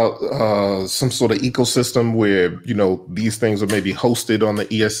think about some sort of ecosystem where these things are maybe hosted on the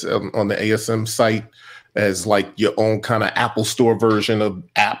ASM site as like your own kind of Apple Store version of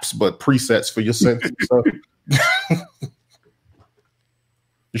apps, but presets for your synth and stuff?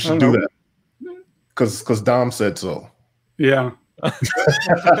 You should do that because Dom said so. Yeah.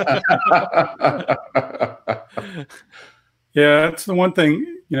 Yeah, that's the one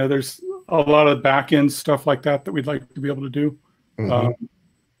thing. There's a lot of back end stuff like that we'd like to be able to do.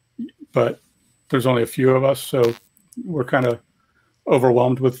 Mm-hmm. But there's only a few of us, so we're kind of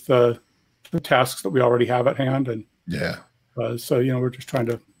overwhelmed with the tasks that we already have at hand. And so we're just trying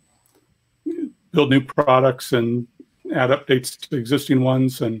to build new products and add updates to existing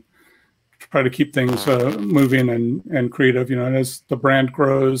ones and try to keep things moving and creative. And as the brand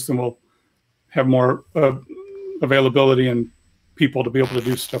grows, then we'll have more availability and people to be able to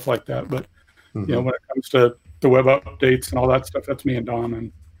do stuff like that. But when it comes to the web updates and all that stuff, that's me and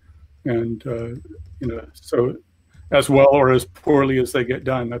Don, and so as well or as poorly as they get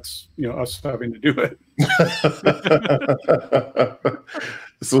done, that's us having to do it.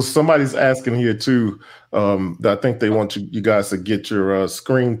 So somebody's asking here too. I think they want you guys to get your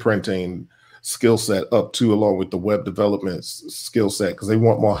screen printing skill set up too, along with the web development skill set, because they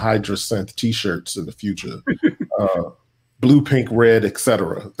want more HydraSynth t-shirts in the future. blue, pink, red,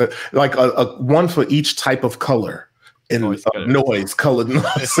 etc. Like a one for each type of color and noise, colored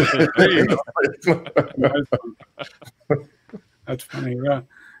noise. That's funny. Yeah.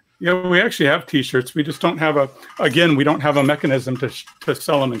 Yeah, we actually have T-shirts. We just don't have we don't have a mechanism to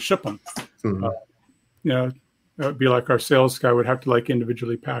sell them and ship them. Mm-hmm. It would be like our sales guy would have to like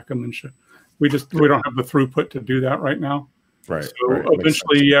individually pack them and ship. We don't have the throughput to do that right now. Right. So right.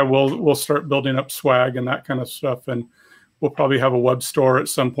 Eventually, we'll start building up swag and that kind of stuff, and we'll probably have a web store at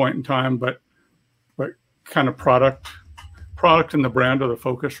some point in time. But kind of product and the brand are the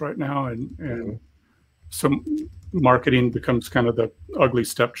focus right now, and some marketing becomes kind of the ugly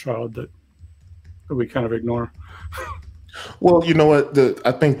stepchild that we kind of ignore. Well, you know what?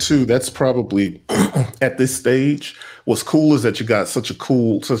 I think too, that's probably at this stage, what's cool is that you got such a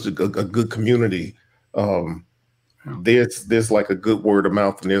good community. There's like a good word of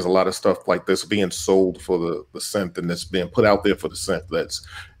mouth, and there's a lot of stuff like this being sold for the synth, and that's being put out there for the synth that's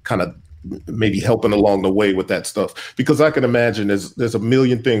kind of maybe helping along the way with that stuff. Because I can imagine there's a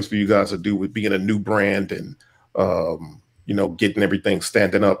million things for you guys to do with being a new brand and getting everything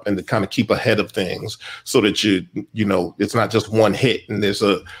standing up and to kind of keep ahead of things so that it's not just one hit and there's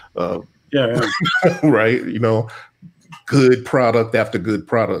right, good product after good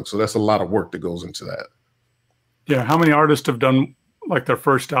product. So that's a lot of work that goes into that. Yeah. How many artists have done like their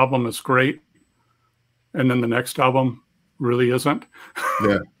first album is great and then the next album really isn't?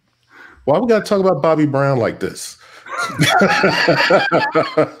 Yeah. Why we got to talk about Bobby Brown like this?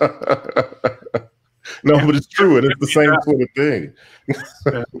 No, but it's true. And it's the same sort of thing.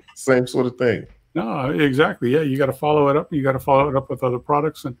 Same sort of thing. No, exactly. Yeah, you got to follow it up. You got to follow it up with other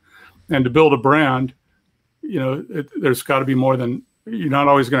products. And to build a brand, there's got to be more than, you're not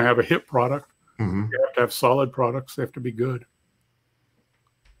always going to have a hit product. Mm-hmm. You have to have solid products. They have to be good.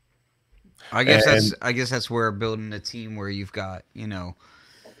 I guess that's where building a team where you've got,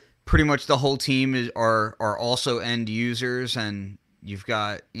 pretty much the whole team are also end users, and you've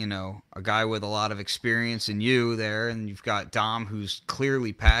got, a guy with a lot of experience in you there, and you've got Dom who's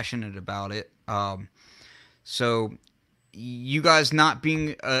clearly passionate about it. So you guys not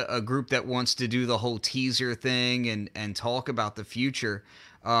being a group that wants to do the whole teaser thing and talk about the future,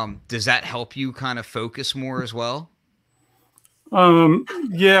 does that help you kind of focus more as well?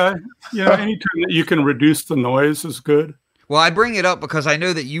 Yeah. Anytime that you can reduce the noise is good. Well, I bring it up because I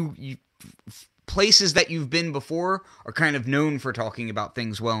know that you places that you've been before are kind of known for talking about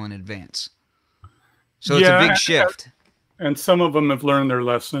things well in advance. So it's a big shift. And some of them have learned their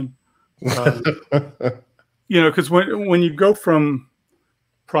lesson. Because when you go from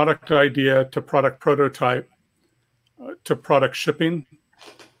product idea to product prototype to product shipping,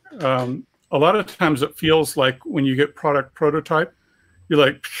 a lot of times it feels like when you get product prototype, you're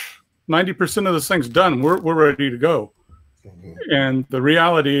like, 90% of this thing's done. We're ready to go. Mm-hmm. And the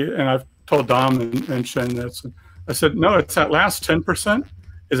reality, and I've told Dom and Shen this, I said, no, it's that last 10%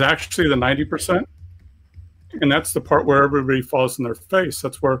 is actually the 90%. And that's the part where everybody falls in their face.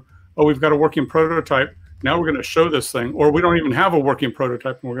 That's where, we've got a working prototype. Now we're going to show this thing. Or we don't even have a working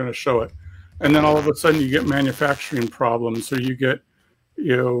prototype and we're going to show it. And then all of a sudden you get manufacturing problems, or you get,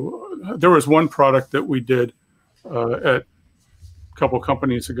 there was one product that we did at a couple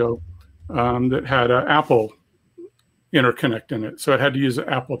companies ago that had an Apple interconnect in it. So it had to use an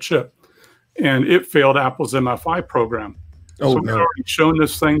Apple chip. And it failed Apple's MFI program. So we've already shown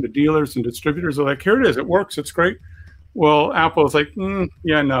this thing to dealers and distributors. Are like, here it is. It works. It's great. Well, Apple was like, no.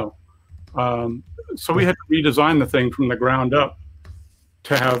 So we had to redesign the thing from the ground up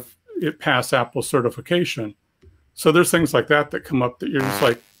to have it pass Apple certification. So there's things like that come up that you're just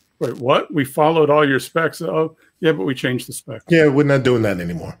like, wait, what? We followed all your specs. Oh, yeah, but we changed the specs. Yeah, we're not doing that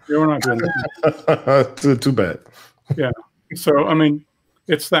anymore. Yeah, we're not doing that. Too bad. Yeah. So,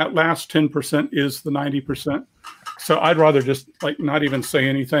 it's that last 10% is the 90%. So I'd rather just not even say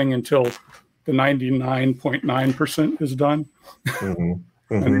anything until the 99.9% is done. Mm-hmm.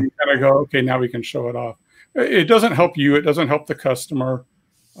 Mm-hmm. And then you kind of go, okay, now we can show it off. It doesn't help you. It doesn't help the customer.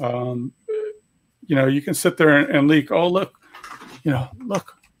 You can sit there and leak, oh, look, we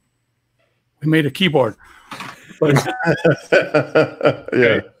made a keyboard. But,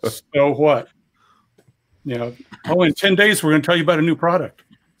 yeah. So what? In 10 days, we're going to tell you about a new product.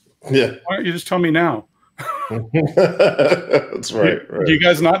 Yeah. Why don't you just tell me now? That's right. Do you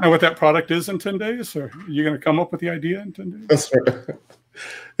guys not know what that product is in 10 days? Or are you going to come up with the idea in 10 days? That's right.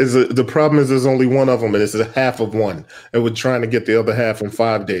 The problem is there's only one of them, and it's a half of one. And we're trying to get the other half in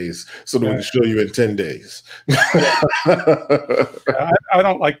 5 days so that we can show you in 10 days. I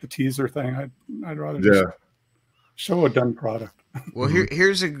don't like the teaser thing. I'd rather just show a done product. Well,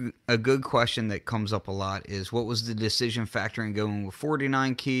 here's a good question that comes up a lot is what was the decision factor in going with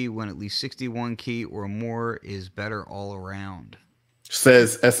 49 key when at least 61 key or more is better all around?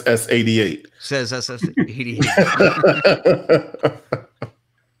 Says SS88. Says SS88.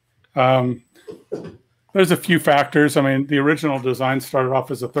 There's a few factors. I mean, the original design started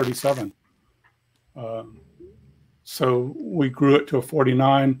off as a 37. So we grew it to a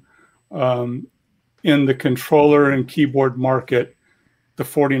 49. In the controller and keyboard market, the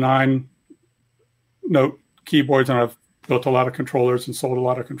 49 note keyboards, and I've built a lot of controllers and sold a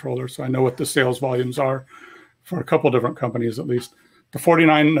lot of controllers, so I know what the sales volumes are for a couple different companies at least. The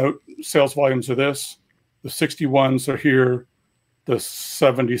 49 note sales volumes are this. The 61s are here. The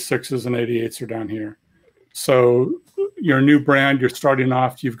 76s and 88s are down here. So you're a new brand, you're starting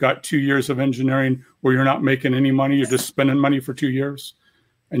off, you've got 2 years of engineering where you're not making any money, you're just spending money for 2 years.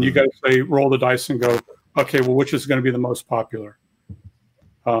 And you got to say, roll the dice and go, okay, well, which is going to be the most popular?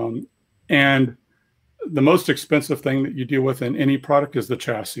 And the most expensive thing that you deal with in any product is the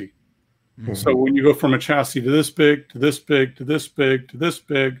chassis. Mm-hmm. So when you go from a chassis to this big, to this big, to this big, to this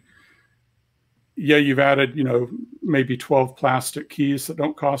big, yeah, you've added, maybe 12 plastic keys that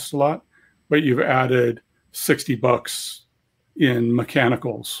don't cost a lot, but you've added $60 in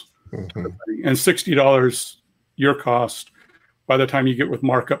mechanicals. Mm-hmm. And $60 your cost by the time you get with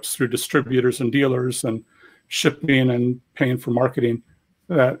markups through distributors and dealers and shipping and paying for marketing,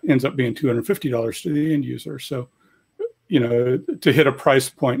 that ends up being $250 to the end user. So, to hit a price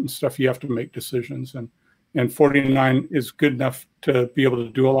point and stuff, you have to make decisions. And 49 is good enough to be able to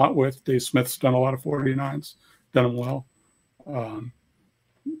do a lot with. Dave Smith's done a lot of 49s, done them well.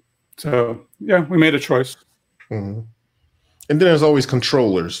 So, yeah, we made a choice. Mm-hmm. And then there's always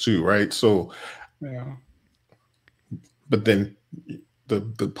controllers too, right? So, yeah. But then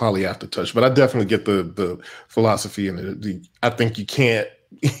the poly aftertouch. But I definitely get the philosophy, and I think you can't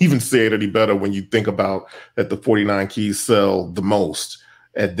even say it any better when you think about that the 49 keys sell the most,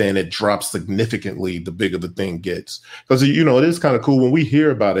 and then it drops significantly the bigger the thing gets. Because it is kind of cool when we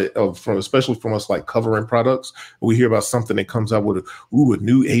hear about it, especially from us like covering products. We hear about something that comes out with a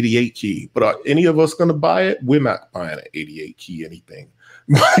new 88 key. But are any of us going to buy it? We're not buying an 88 key anything.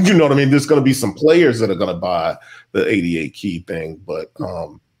 You know what I mean? There's going to be some players that are going to buy the 88 key thing, but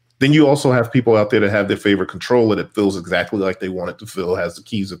then you also have people out there that have their favorite controller that feels exactly like they want it to feel, has the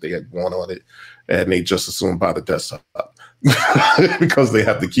keys that they had want on it, and they just assume buy the desktop because they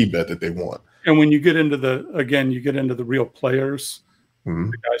have the keypad that they want. And when you get into the real players, mm-hmm.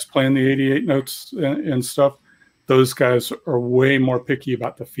 the guys playing the 88 notes and stuff, those guys are way more picky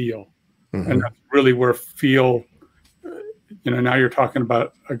about the feel. Mm-hmm. And that's really where feel, now you're talking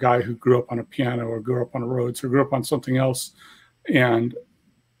about a guy who grew up on a piano or grew up on a Rhodes or grew up on something else. And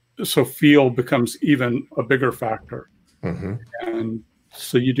so feel becomes even a bigger factor. Mm-hmm. And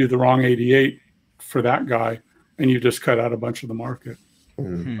so you do the wrong 88 for that guy and you just cut out a bunch of the market.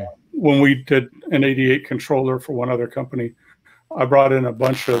 Mm-hmm. When we did an 88 controller for one other company, I brought in a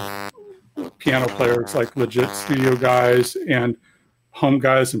bunch of piano players, like legit studio guys and home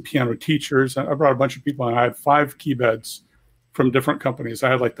guys and piano teachers. And I brought a bunch of people, and I had 5 key beds from different companies. I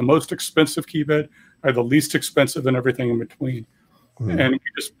had like the most expensive key bed, I had the least expensive, and everything in between. Mm-hmm. And we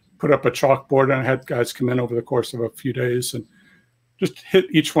just put up a chalkboard, and I had guys come in over the course of a few days and just hit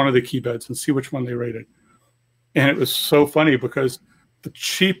each one of the key beds and see which one they rated. And it was so funny because the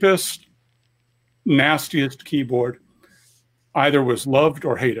cheapest, nastiest keyboard either was loved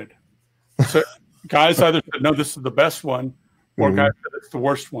or hated. So guys either said, no, this is the best one, or mm-hmm. guys said it's the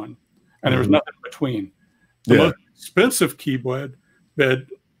worst one. And there was nothing in between. The most expensive keyboard bed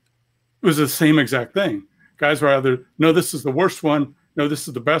was the same exact thing. Guys were either, no, this is the worst one, no, this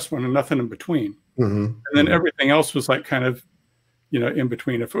is the best one, and nothing in between. Mm-hmm. And then everything else was like kind of, in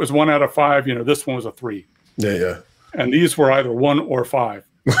between. If it was 1 out of 5, this one was a 3. Yeah. And these were either 1 or 5.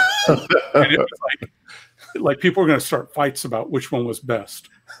 And it was like people were going to start fights about which one was best.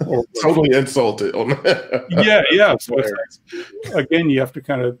 Or totally insulted. Yeah. So it's like, again, you have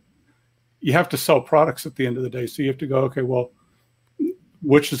to sell products at the end of the day. So you have to go, okay, well,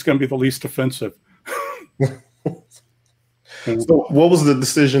 which is going to be the least offensive? So what was the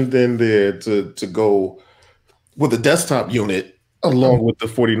decision then there to go with the desktop unit along with the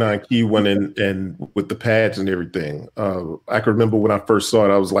 49 key one and with the pads and everything? I can remember when I first saw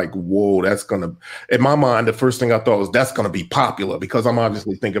it, I was like, whoa, that's going to, in my mind, the first thing I thought was that's going to be popular, because I'm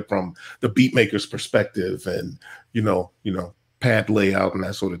obviously thinking from the beat maker's perspective and, pad layout and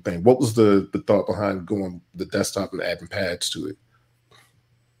that sort of thing. What was the thought behind going the desktop and adding pads to it?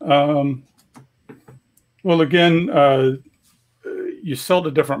 Well, again, you sell to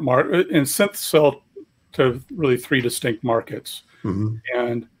different markets, and synths sell to really three distinct markets.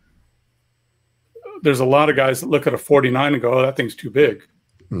 And there's a lot of guys that look at a 49 and go, oh, that thing's too big.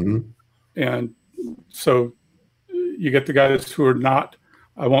 And so you get the guys who are not,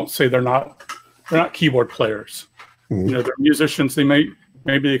 I won't say they're not keyboard players. You know, they're musicians. Maybe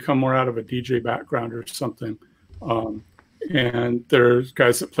they come more out of a DJ background or something. And there's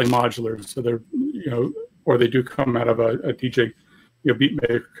guys that play modulars. So they're, you know, or they do come out of a DJ, you know, beat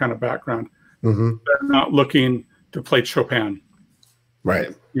maker kind of background. They're not looking to play Chopin.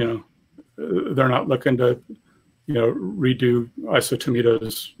 Right. You know, they're not looking to, you know, redo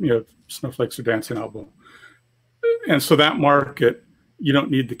Isotomito's, you know, Snowflakes or Dancing album. And so that market, you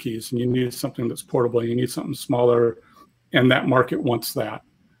don't need the keys, and you need something that's portable. You need something smaller, and that market wants that.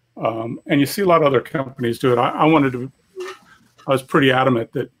 And you see a lot of other companies do it. I was pretty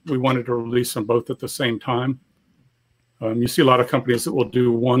adamant that we wanted to release them both at the same time. You see a lot of companies that will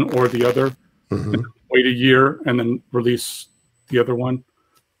do one or the other, wait a year and then release the other one.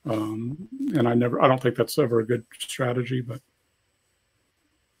 And I don't think that's ever a good strategy, but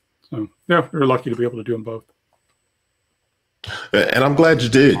so yeah, we're lucky to be able to do them both. And I'm glad you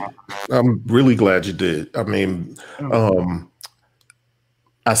did. I'm really glad you did. I mean,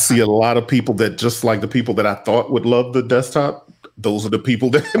 I see a lot of people that, just like the people that I thought would love the desktop, those are the people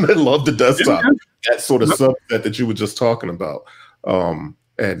that love the desktop. That sort of subset that you were just talking about. And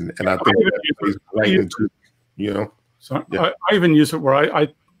I think that plays right into, you know. So yeah. I even use it where I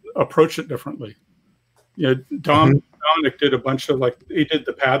approach it differently. You know, Dominic did a bunch of, like, he did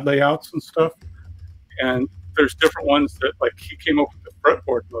the pad layouts and stuff. And there's different ones that, like, he came up with the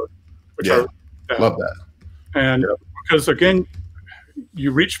fretboard mode, which I love that. And because, again,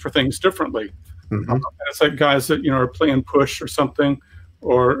 you reach for things differently. And it's like guys that, you know, are playing push or something,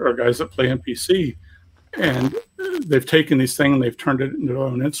 or guys that play MPC, and they've taken these things and they've turned it into their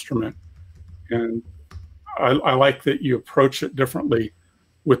own instrument. And I like that you approach it differently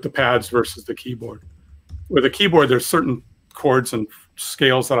with the pads versus the keyboard. With a keyboard, there's certain chords and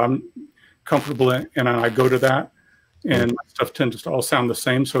scales that I'm comfortable in, and I go to that, and my stuff tends to all sound the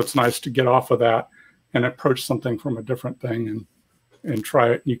same. So it's nice to get off of that and approach something from a different thing and try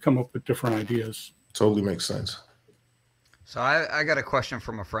it. And you come up with different ideas. Totally makes sense. So I got a question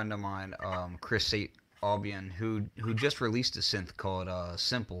from a friend of mine, Chris St. Albion, who just released a synth called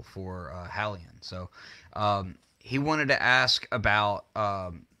Simple for Halion. So he wanted to ask about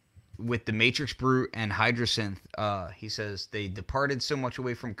with the Matrix Brute and Hydrasynth. He says they departed so much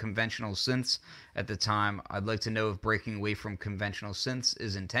away from conventional synths at the time. I'd like to know if breaking away from conventional synths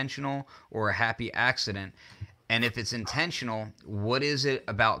is intentional or a happy accident. And if it's intentional, what is it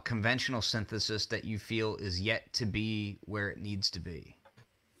about conventional synthesis that you feel is yet to be where it needs to be?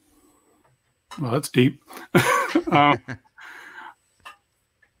 Well, that's deep. I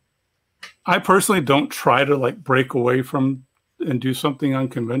personally don't try to, like, break away from and do something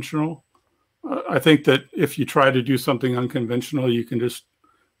unconventional. I think that if you try to do something unconventional, you can just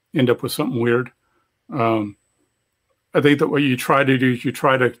end up with something weird. I think that what you try to do is you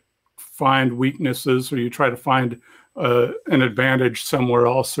try to find weaknesses, or you try to find an advantage somewhere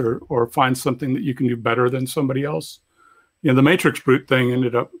else, or find something that you can do better than somebody else. You know, the Matrix Brute thing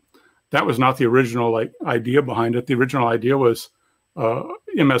ended up, that was not the original, like, idea behind it. The original idea was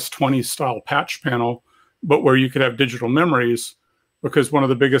MS-20 style patch panel, but where you could have digital memories, because one of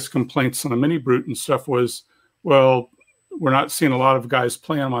the biggest complaints on a Mini Brute and stuff was, well, we're not seeing a lot of guys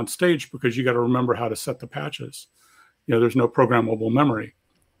playing them on stage because you got to remember how to set the patches. You know, there's no programmable memory.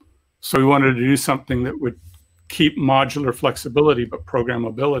 So we wanted to do something that would keep modular flexibility, but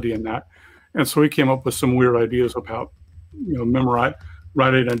programmability in that. And so we came up with some weird ideas about, you know,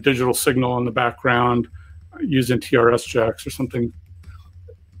 writing a digital signal in the background, using TRS jacks or something.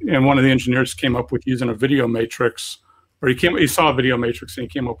 And one of the engineers came up with using a video matrix, or he saw a video matrix and he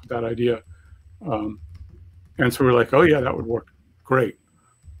came up with that idea. And so we're like, oh yeah, that would work great.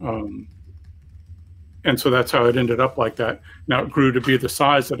 And so that's how it ended up like that. Now it grew to be the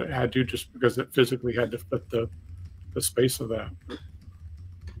size that it had to, just because it physically had to fit the space of that.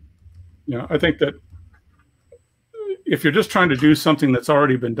 You know, I think that if you're just trying to do something that's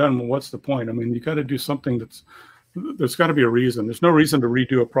already been done, well, what's the point? I mean, you got to do something there's got to be a reason. There's no reason to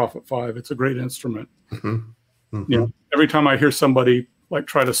redo a Prophet 5. It's a great instrument. You know, every time I hear somebody, like,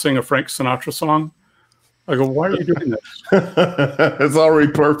 try to sing a Frank Sinatra song, I go, why are you doing this? It's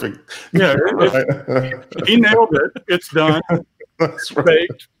already perfect. Yeah, he nailed it. It's done. That's right.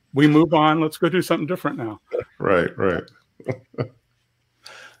 Baked. We move on. Let's go do something different now. Right.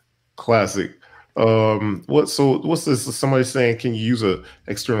 Classic. What's this? Somebody saying, can you use a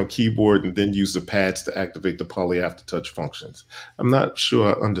external keyboard and then use the pads to activate the poly aftertouch functions? I'm not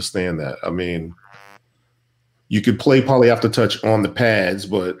sure I understand that. I mean, you could play Poly Aftertouch on the pads,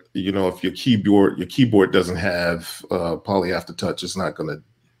 but if your keyboard doesn't have Poly Aftertouch, it's not going to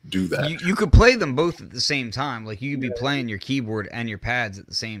do that. You could play them both at the same time. Like you could be playing your keyboard and your pads at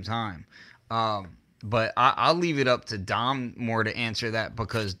the same time. But I'll leave it up to Dom more to answer that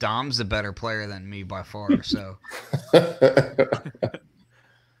because Dom's the better player than me by far. So.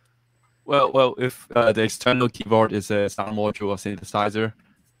 Well, if the external keyboard is a sound module or synthesizer,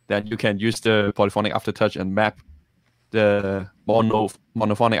 then you can use the polyphonic aftertouch and map the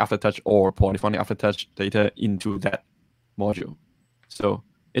monophonic aftertouch or polyphonic aftertouch data into that module. So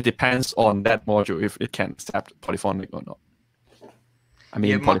it depends on that module if it can accept polyphonic or not. I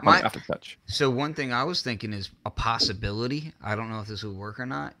mean, polyphonic aftertouch. So one thing I was thinking is a possibility, I don't know if this would work or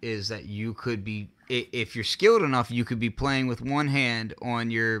not, is that you could be, if you're skilled enough, you could be playing with one hand on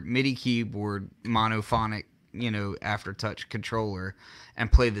your MIDI keyboard monophonic, aftertouch controller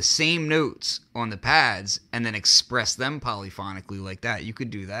and play the same notes on the pads and then express them polyphonically like that. You could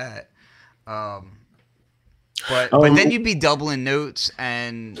do that. But then you'd be doubling notes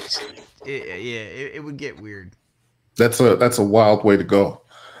and it would get weird. That's a wild way to go,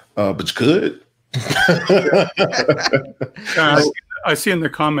 but you could. I see in the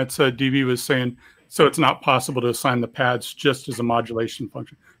comments, DB was saying, so it's not possible to assign the pads just as a modulation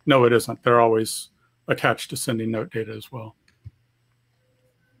function. No, it isn't. They're always attached to sending note data as well.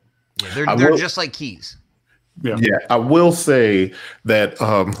 Yeah, they're just like keys. Yeah, I will say that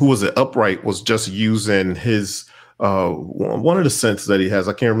who was it? Upright was just using his one of the synths that he has.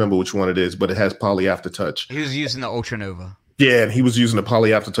 I can't remember which one it is, but it has Poly Aftertouch. He was using the Ultranova. Yeah, and he was using the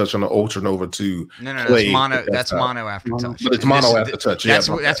Poly Aftertouch on the Ultranova to play. That's mono Aftertouch. But it's mono Aftertouch.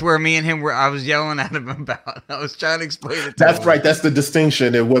 That's where me and him were. I was yelling at him about. I was trying to explain it. That's right. That's the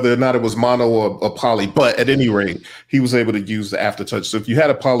distinction, and whether or not it was mono or poly. But at any rate, he was able to use the Aftertouch. So if you had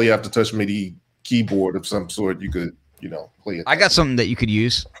a Poly Aftertouch MIDI keyboard of some sort, you could, play it. I got something that you could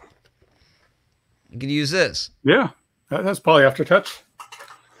use. You could use this. Yeah, that's Poly Aftertouch.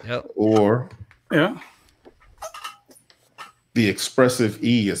 Yep. Or the Expressive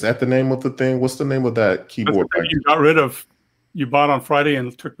E. Is that the name of the thing? What's the name of that keyboard? You got rid of. You bought on Friday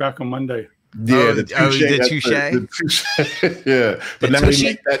and took back on Monday. Yeah, the Touche. Yeah, but now they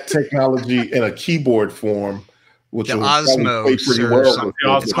make that technology in a keyboard form, which the will Osmos pretty or well something.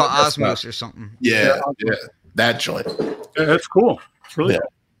 It's called Osmos or something. Yeah, that joint. Yeah, that's cool. It's really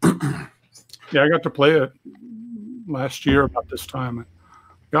cool. Yeah, I got to play it last year about this time.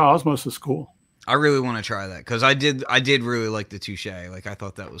 Yeah, Osmos is cool. I really want to try that because I did really like the Touche. Like I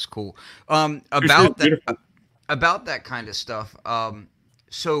thought that was cool. About that kind of stuff.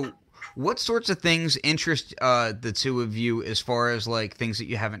 So what sorts of things interest the two of you as far as like things that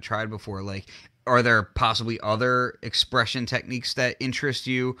you haven't tried before? Like, are there possibly other expression techniques that interest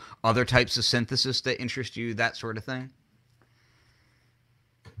you? Other types of synthesis that interest you? That sort of thing.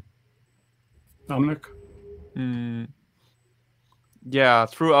 Dominic? Yeah,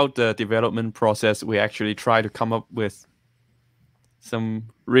 throughout the development process, we actually try to come up with some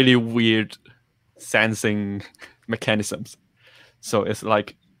really weird sensing mechanisms. So it's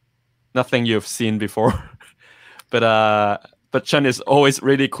like nothing you've seen before. But Chen is always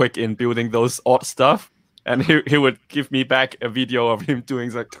really quick in building those odd stuff, and he would give me back a video of him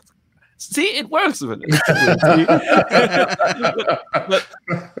doing like, see, it works.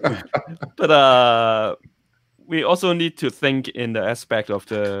 but we also need to think in the aspect of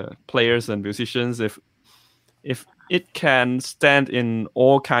the players and musicians. If it can stand in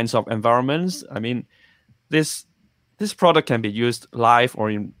all kinds of environments, I mean, this product can be used live or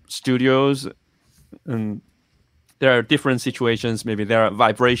in studios, and there are different situations. Maybe there are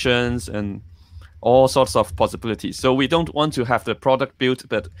vibrations and all sorts of possibilities. So we don't want to have the product built,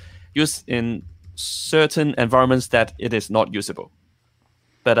 but used in certain environments that it is not usable.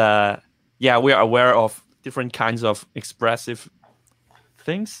 But we are aware of different kinds of expressive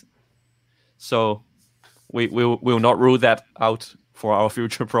things. So we will not rule that out for our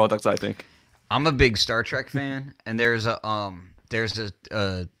future products, I think. I'm a big Star Trek fan, and there's a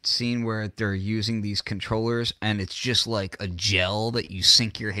scene where they're using these controllers, and it's just like a gel that you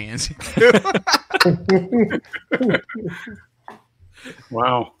sink your hands into.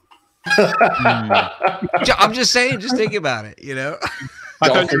 Wow. I'm just saying, just think about it, I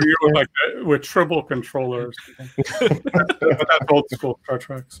thought you were with triple controllers. But that's old school Star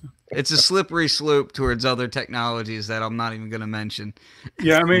Trek. So. It's a slippery slope towards other technologies that I'm not even going to mention.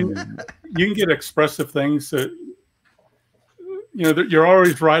 Yeah, I mean, you can get expressive things that, you're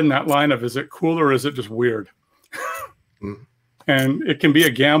always riding that line of, is it cool or is it just weird? And it can be a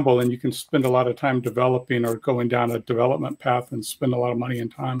gamble, and you can spend a lot of time developing or going down a development path and spend a lot of money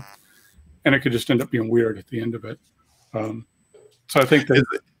and time. and it could just end up being weird at the end of it. So I think that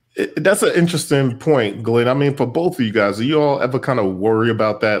that's an interesting point, Glenn. I mean, for both of you guys, do you all ever kind of worry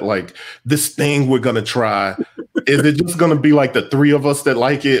about that? Like, this thing we're going to try, is it just going to be like the three of us that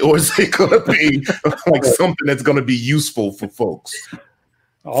like it, or is it going to be like something that's going to be useful for folks?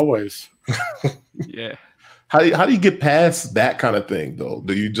 Always. Yeah. How do you get past that kind of thing, though?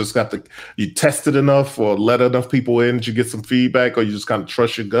 Do you just got to, you test it enough or let enough people in that you get some feedback, or you just kind of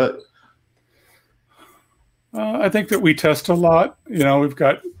trust your gut? I think that we test a lot.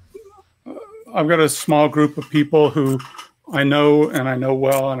 I've got a small group of people who I know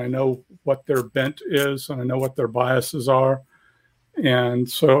well, and I know what their bent is, and I know what their biases are. And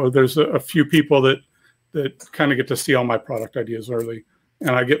so there's a few people that kind of get to see all my product ideas early,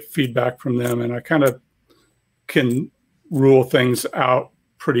 and I get feedback from them, and I kind of can rule things out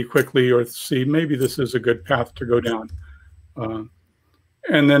pretty quickly, or see maybe this is a good path to go down.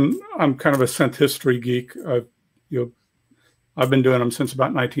 And then I'm kind of a synth history geek. I've been doing them since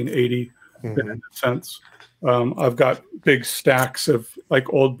about 1980. Been in a sense. I've got big stacks of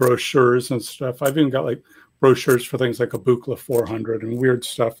like old brochures and stuff. I've even got like brochures for things like a Buchla 400 and weird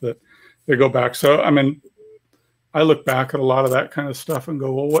stuff that they go back. So, I mean, I look back at a lot of that kind of stuff and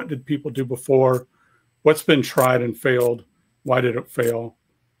go, well, what did people do before? What's been tried and failed? Why did it fail?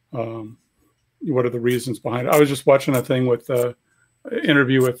 What are the reasons behind it? I was just watching a thing with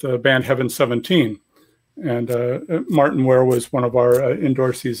interview with the band Heaven 17, and Martin Ware was one of our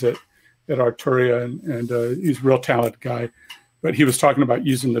endorsees at Arturia, and he's a real talented guy, but he was talking about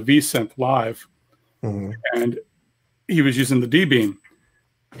using the V-Synth live, and he was using the D-Beam,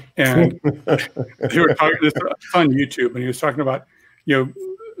 and they were talking this on YouTube, and he was talking about,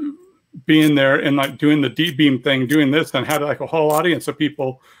 being there and like doing the D-Beam thing, doing this, and had like a whole audience of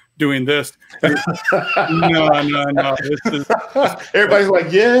people doing this. No. This is, everybody's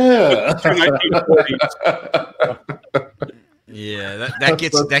like, yeah. Yeah, that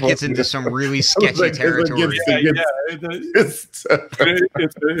gets into some really sketchy territory. It's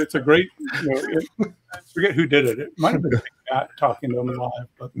a great. I forget who did it. It might have been Matt talking to him live.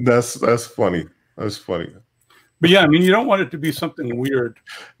 But that's funny. That's funny. But yeah, I mean, you don't want it to be something weird.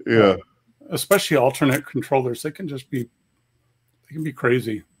 Yeah. Especially alternate controllers, they can be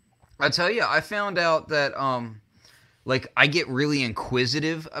crazy. I tell you, I found out that like I get really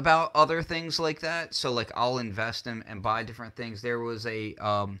inquisitive about other things like that. So like I'll invest in and buy different things. There was a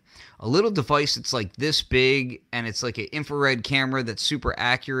little device that's like this big, and it's like an infrared camera that's super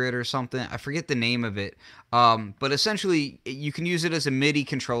accurate or something. I forget the name of it. But essentially you can use it as a MIDI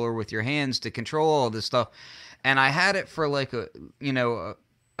controller with your hands to control all this stuff. And I had it for like a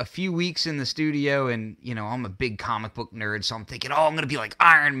few weeks in the studio, and I'm a big comic book nerd, so I'm thinking, I'm gonna be like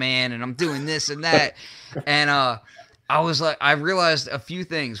Iron Man, and I'm doing this and that. And I was like, I realized a few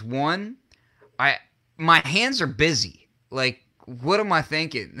things. One, my hands are busy. Like, what am I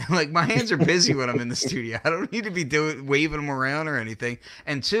thinking? Like, my hands are busy when I'm in the studio. I don't need to be waving them around or anything.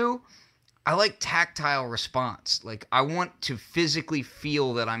 And two, I like tactile response. Like, I want to physically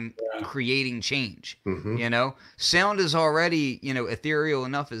feel that I'm creating change. Sound is already, ethereal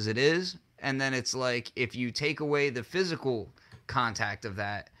enough as it is. And then it's like, if you take away the physical contact of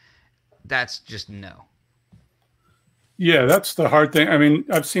that, that's just no. Yeah, that's the hard thing. I mean,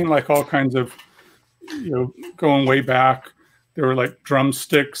 I've seen like all kinds of, going way back, there were like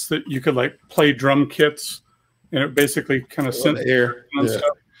drumsticks that you could like play drum kits, and it basically kind of sent air and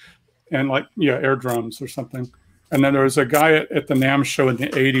stuff. And like, air drums or something. And then there was a guy at the NAMM show in the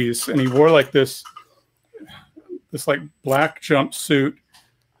 80s, and he wore like this like black jumpsuit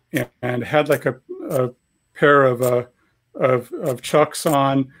and had like a pair of Chucks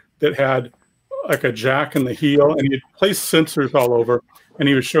on that had like a jack in the heel, and he'd placed sensors all over, and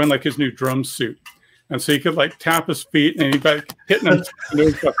he was showing like his new drum suit. And so he could like tap his feet, and he'd like hitting them.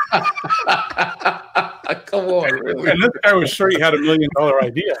 Come on, really? And this guy was sure he had $1 million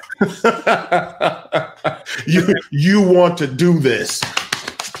idea. You want to do this?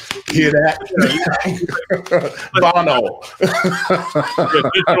 Hear that? Bono.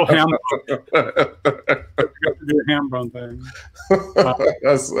 Digital ham bone thing.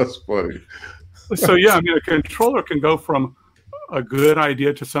 That's funny. So yeah, I mean, a controller can go from a good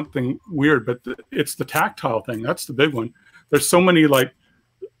idea to something weird, but it's the tactile thing. That's the big one. There's so many like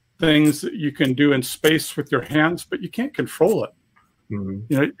things that you can do in space with your hands, but you can't control it. You want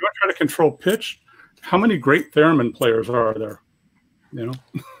to try to control pitch. How many great theremin players are there?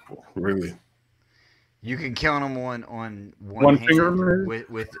 Really? You can count them on one hand finger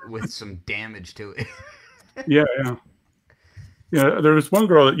with some damage to it. Yeah. There was one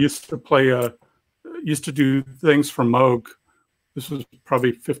girl that used to play, used to do things for Moog, This was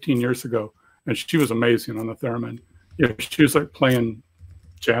probably 15 years ago, and she was amazing on the theremin. You know, she was like playing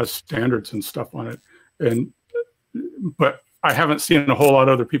jazz standards and stuff on it, but I haven't seen a whole lot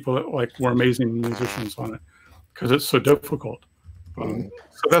of other people that like were amazing musicians on it because it's so difficult. So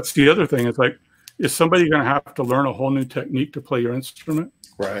that's the other thing. It's like, is somebody going to have to learn a whole new technique to play your instrument?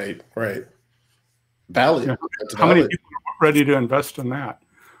 Right. Valid. You know, how many people are ready to invest in that?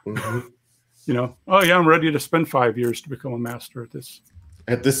 Mm-hmm. You know, oh yeah, I'm ready to spend 5 years to become a master at this.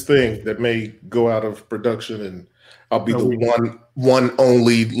 At this thing that may go out of production, and I'll be the one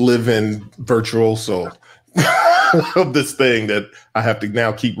only living virtuoso of this thing that I have to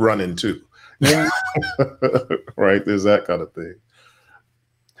now keep running to. Yeah. Right. There's that kind of thing.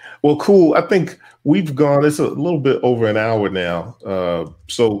 Well, cool. I think we've gone. It's a little bit over an hour now,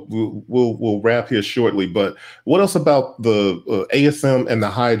 so we'll wrap here shortly. But what else about the ASM and the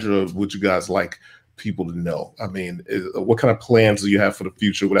Hydra would you guys like people to know? I mean, what kind of plans do you have for the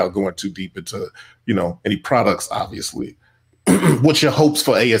future without going too deep into, you know, any products? Obviously, what's your hopes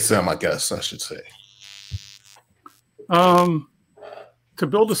for ASM? I guess I should say. To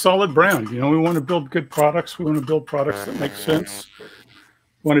build a solid brand. You know, we want to build good products. We want to build products that make sense.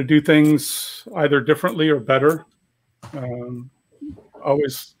 Want to do things either differently or better.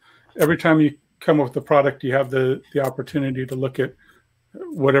 Always, every time you come up with a product, you have the opportunity to look at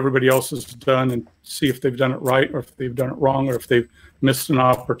what everybody else has done and see if they've done it right or if they've done it wrong or if they've missed an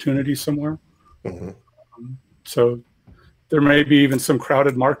opportunity somewhere. Mm-hmm. So there may be even some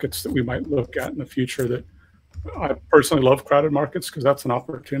crowded markets that we might look at in the future. That I personally love crowded markets because that's an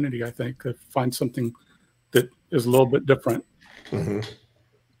opportunity, I think, to find something that is a little bit different. Mm-hmm.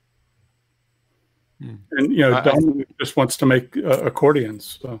 And, you know, Don just wants to make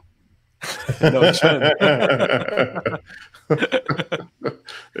accordions. So. No, Chen.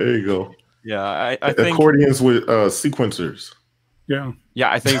 There you go. Yeah, I think accordions with sequencers. Yeah.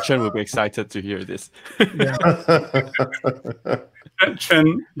 Yeah, I think Chen will be excited to hear this.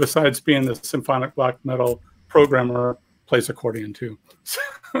 Chen, besides being the symphonic black metal programmer, plays accordion too.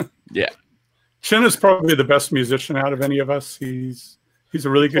 Yeah. Chen is probably the best musician out of any of us. He's a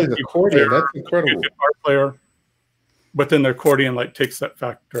really good accordion. That's incredible. Guitar player, but then the accordion like takes that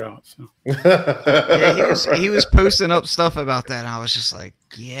factor out. So. Yeah, he was posting up stuff about that, and I was just like,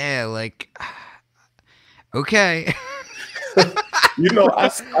 yeah, like, okay. You know, I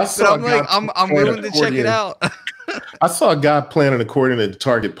saw. I'm like, I'm willing to check it out. I saw a guy playing an accordion in the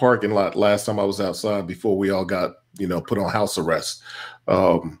Target parking lot last time I was outside before we all got, you know, put on house arrest,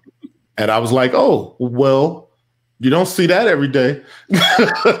 and I was like, oh well. You don't see that every day.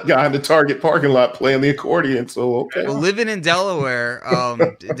 Guy in the Target parking lot playing the accordion. So okay. Well, living in Delaware,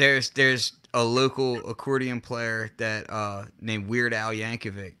 there's a local accordion player that named Weird Al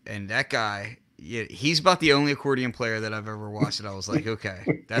Yankovic, and that guy, yeah, he's about the only accordion player that I've ever watched. And I was like,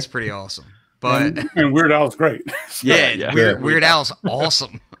 okay, that's pretty awesome. But and Weird Al's great. Yeah. Weird Al's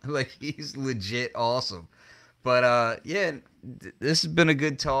awesome. Like he's legit awesome. But yeah, this has been a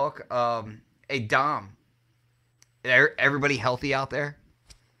good talk. Hey Dom. Everybody healthy out there?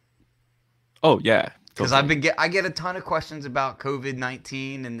 Oh yeah, because totally. I get a ton of questions about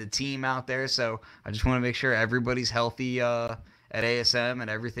COVID-19 and the team out there, so I just want to make sure everybody's healthy at ASM and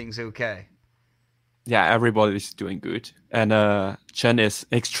everything's okay. Yeah, everybody's doing good, and Chen is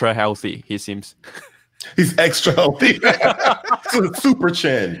extra healthy. He seems. He's extra healthy. Super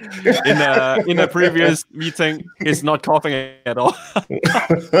Chen. In the previous meeting, he's not coughing at all.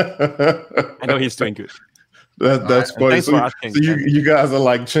 I know he's doing good. That's funny. So you guys are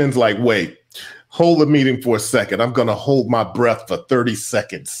like, Chen's like, wait, hold the meeting for a second. I'm going to hold my breath for 30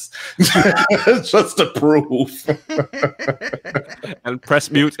 seconds just to prove. And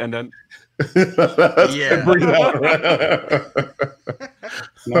press mute and then. Yeah. Breathe out, right?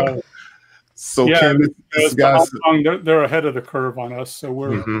 No. So yeah, they're ahead of the curve on us. So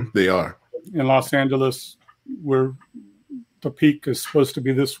we're they are in Los Angeles. The peak is supposed to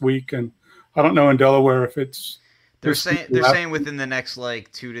be this week, and I don't know in Delaware if it's. They're saying within the next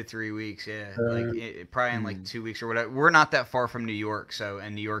like 2 to 3 weeks. Yeah, probably in like 2 weeks or whatever. We're not that far from New York,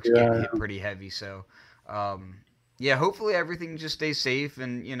 and New York's getting hit pretty heavy. So, yeah, hopefully everything just stays safe,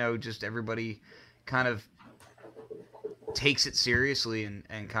 and you know, just everybody kind of takes it seriously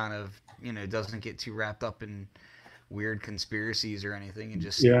and kind of, you know, doesn't get too wrapped up in weird conspiracies or anything, and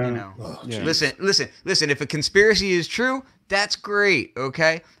just you know, listen. If a conspiracy is true, that's great,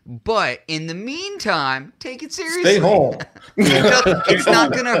 okay. But in the meantime, take it seriously. Stay home. It's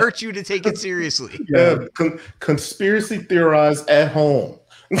not going to hurt you to take it seriously. Yeah, conspiracy theorize at home,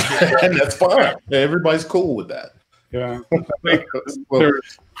 and that's fine. Everybody's cool with that. Yeah,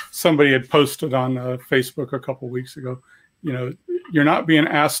 somebody had posted on Facebook a couple weeks ago. you're not being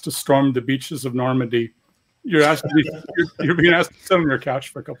asked to storm the beaches of Normandy. You're being asked to sit on your couch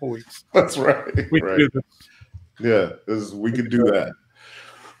for a couple of weeks. That's right. We can do this. Yeah, we could do that.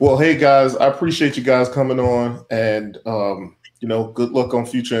 Well, hey guys, I appreciate you guys coming on, and good luck on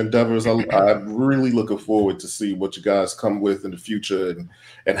future endeavors. I'm really looking forward to see what you guys come with in the future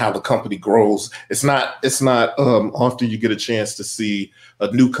and how the company grows. It's not often you get a chance to see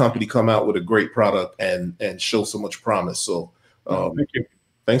a new company come out with a great product and show so much promise. So thank you.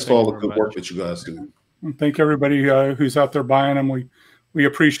 Thanks for all the good work that you guys do. Thank everybody who's out there buying them. We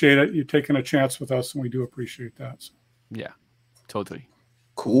appreciate it. You're taking a chance with us, and we do appreciate that. So. Yeah, totally.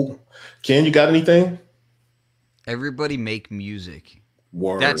 Cool. Ken, you got anything? Everybody make music.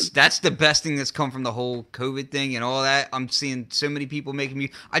 Word. That's the best thing that's come from the whole COVID thing and all that. I'm seeing so many people making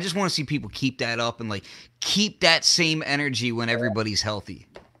music. I just want to see people keep that up and keep that same energy when everybody's healthy.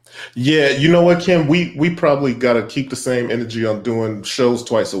 Yeah, you know what, Kim? We probably got to keep the same energy on doing shows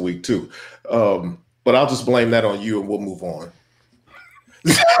twice a week too. But I'll just blame that on you, and we'll move on.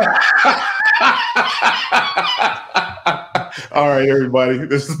 All right, everybody.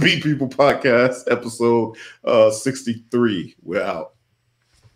 This is Beat People Podcast, episode 63. We're out.